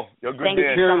 Paul. You're a good man.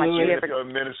 Thank you so much.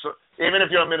 Even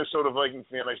if you're a Minnesota Vikings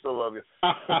fan, I still love you.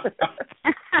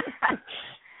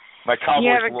 My Cowboys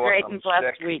you have a lost. great and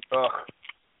blessed week.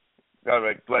 All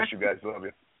right. Bless you guys. Love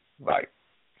you. Bye.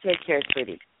 Take care,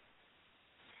 sweetie.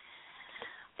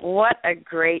 What a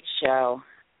great show.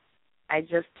 I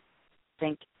just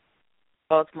think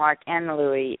both Mark and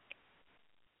Louie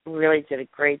really did a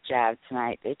great job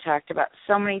tonight. They talked about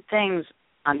so many things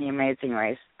on The Amazing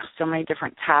Race, so many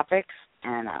different topics,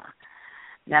 and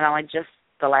not only just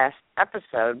the last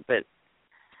episode, but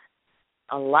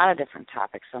a lot of different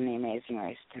topics on The Amazing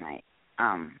Race tonight.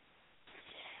 And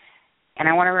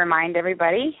I want to remind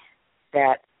everybody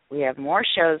that we have more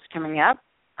shows coming up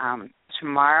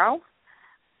tomorrow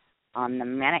on the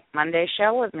Manic Monday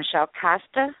show with Michelle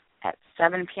Costa at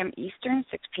 7 p.m. Eastern,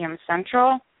 6 p.m.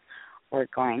 Central. We're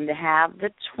going to have the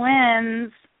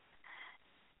twins.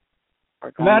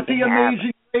 Not the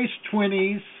Amazing Race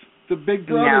twinnies, the Big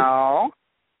Brother. No,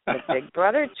 the Big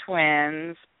Brother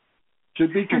twins.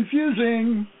 Should be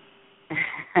confusing.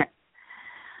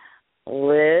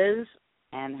 Liz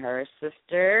and her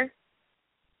sister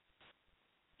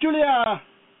Julia.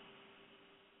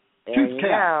 There you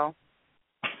go.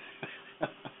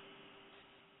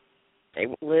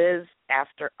 Liz,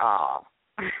 after all.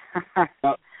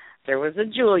 There was a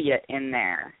Julia in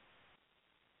there.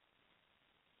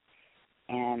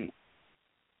 And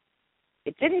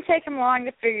it didn't take him long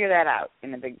to figure that out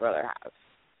in the Big Brother house.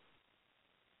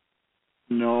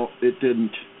 No, it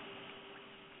didn't.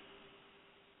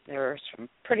 There were some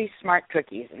pretty smart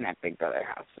cookies in that Big Brother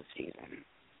house this season.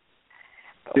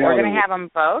 But we're going to have them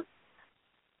both.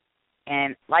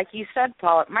 And like you said,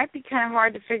 Paul, it might be kind of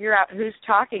hard to figure out who's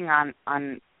talking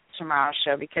on tomorrow's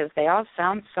show because they all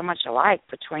sound so much alike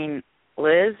between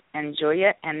Liz and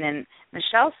Julia, and then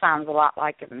Michelle sounds a lot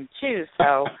like them too.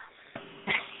 So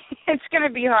it's going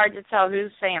to be hard to tell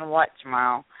who's saying what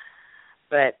tomorrow.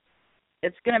 But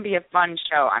it's going to be a fun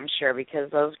show, I'm sure,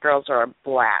 because those girls are a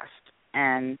blast.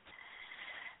 And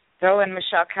throw in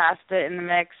Michelle Costa in the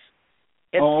mix,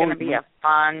 it's going to be a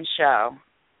fun show.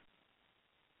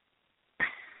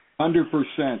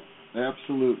 100%.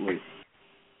 Absolutely.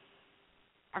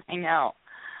 I know.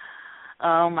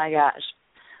 Oh, my gosh.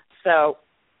 So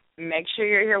make sure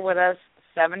you're here with us,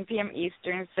 7 p.m.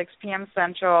 Eastern, 6 p.m.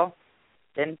 Central.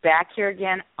 Then back here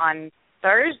again on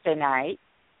Thursday night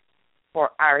for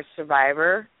our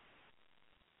Survivor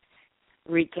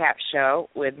recap show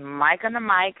with Mike on the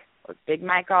Mic, with Big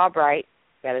Mike Albright.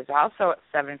 That is also at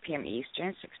 7 p.m.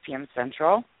 Eastern, 6 p.m.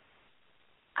 Central.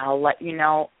 I'll let you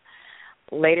know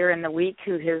later in the week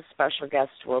who his special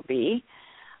guest will be.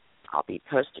 I'll be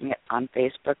posting it on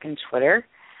Facebook and Twitter.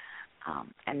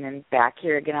 And then back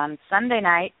here again on Sunday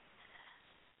night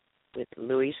with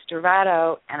Louie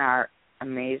Stravato and our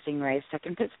Amazing Race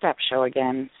Second Pit Stop show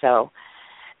again. So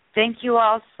thank you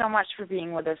all so much for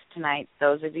being with us tonight,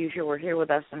 those of you who were here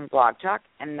with us in Blog Talk,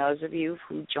 and those of you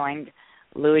who joined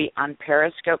Louie on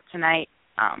Periscope tonight.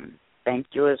 Thank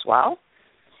you as well.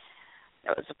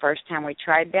 That was the first time we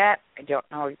tried that. I don't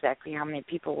know exactly how many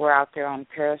people were out there on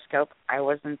Periscope. I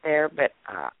wasn't there, but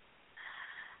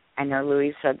I know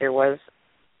Louie said there was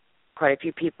quite a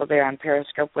few people there on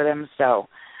Periscope with him. So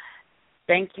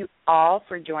thank you all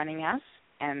for joining us,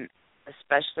 and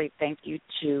especially thank you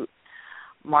to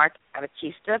Mark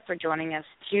Abbattista for joining us,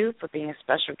 too, for being a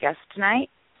special guest tonight.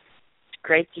 It's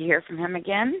great to hear from him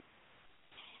again.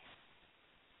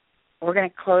 We're going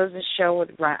to close the show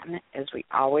with Run, as we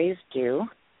always do.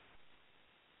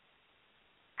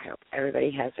 I hope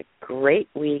everybody has a great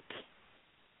week.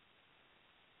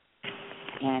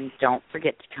 And don't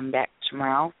forget to come back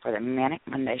tomorrow for the Manic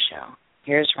Monday show.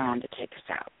 Here's Ron to take us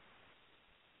out.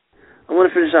 I want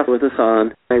to finish off with a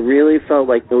song. I really felt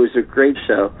like it was a great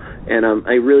show, and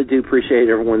I really do appreciate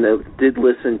everyone that did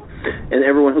listen and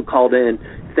everyone who called in.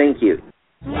 Thank you.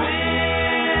 When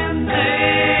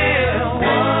there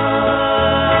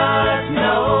was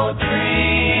no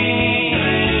dream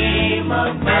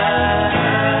of mine,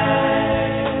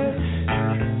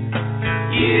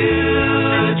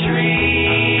 you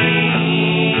dreamed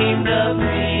of me.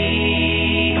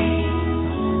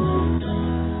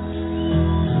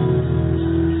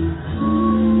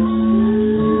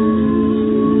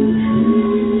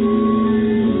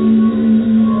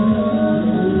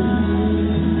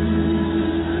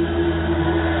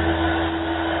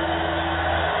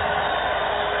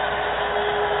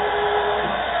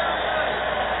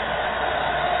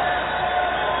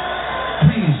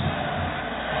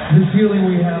 The feeling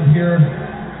we have here,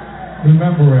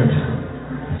 remember it.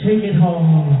 Take it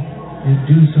home and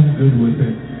do some good with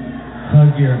it.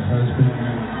 Hug your husband,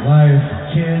 your wife,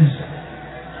 kids,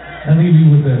 and leave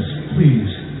you with this. Please,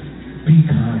 be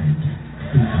kind.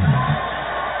 Be kind.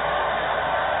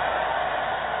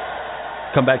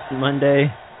 Come back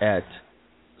Monday at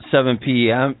 7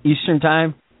 p.m. Eastern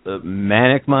Time. The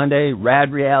Manic Monday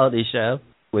Rad Reality Show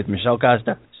with Michelle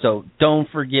Costa. So don't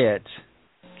forget.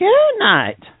 Good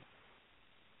night.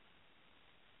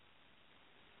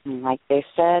 Like they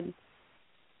said,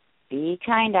 be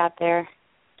kind out there.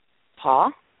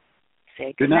 Paul,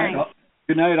 say good night.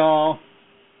 Good night, all.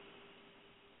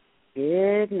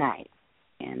 Good night.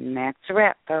 And that's a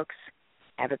wrap, folks.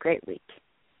 Have a great week.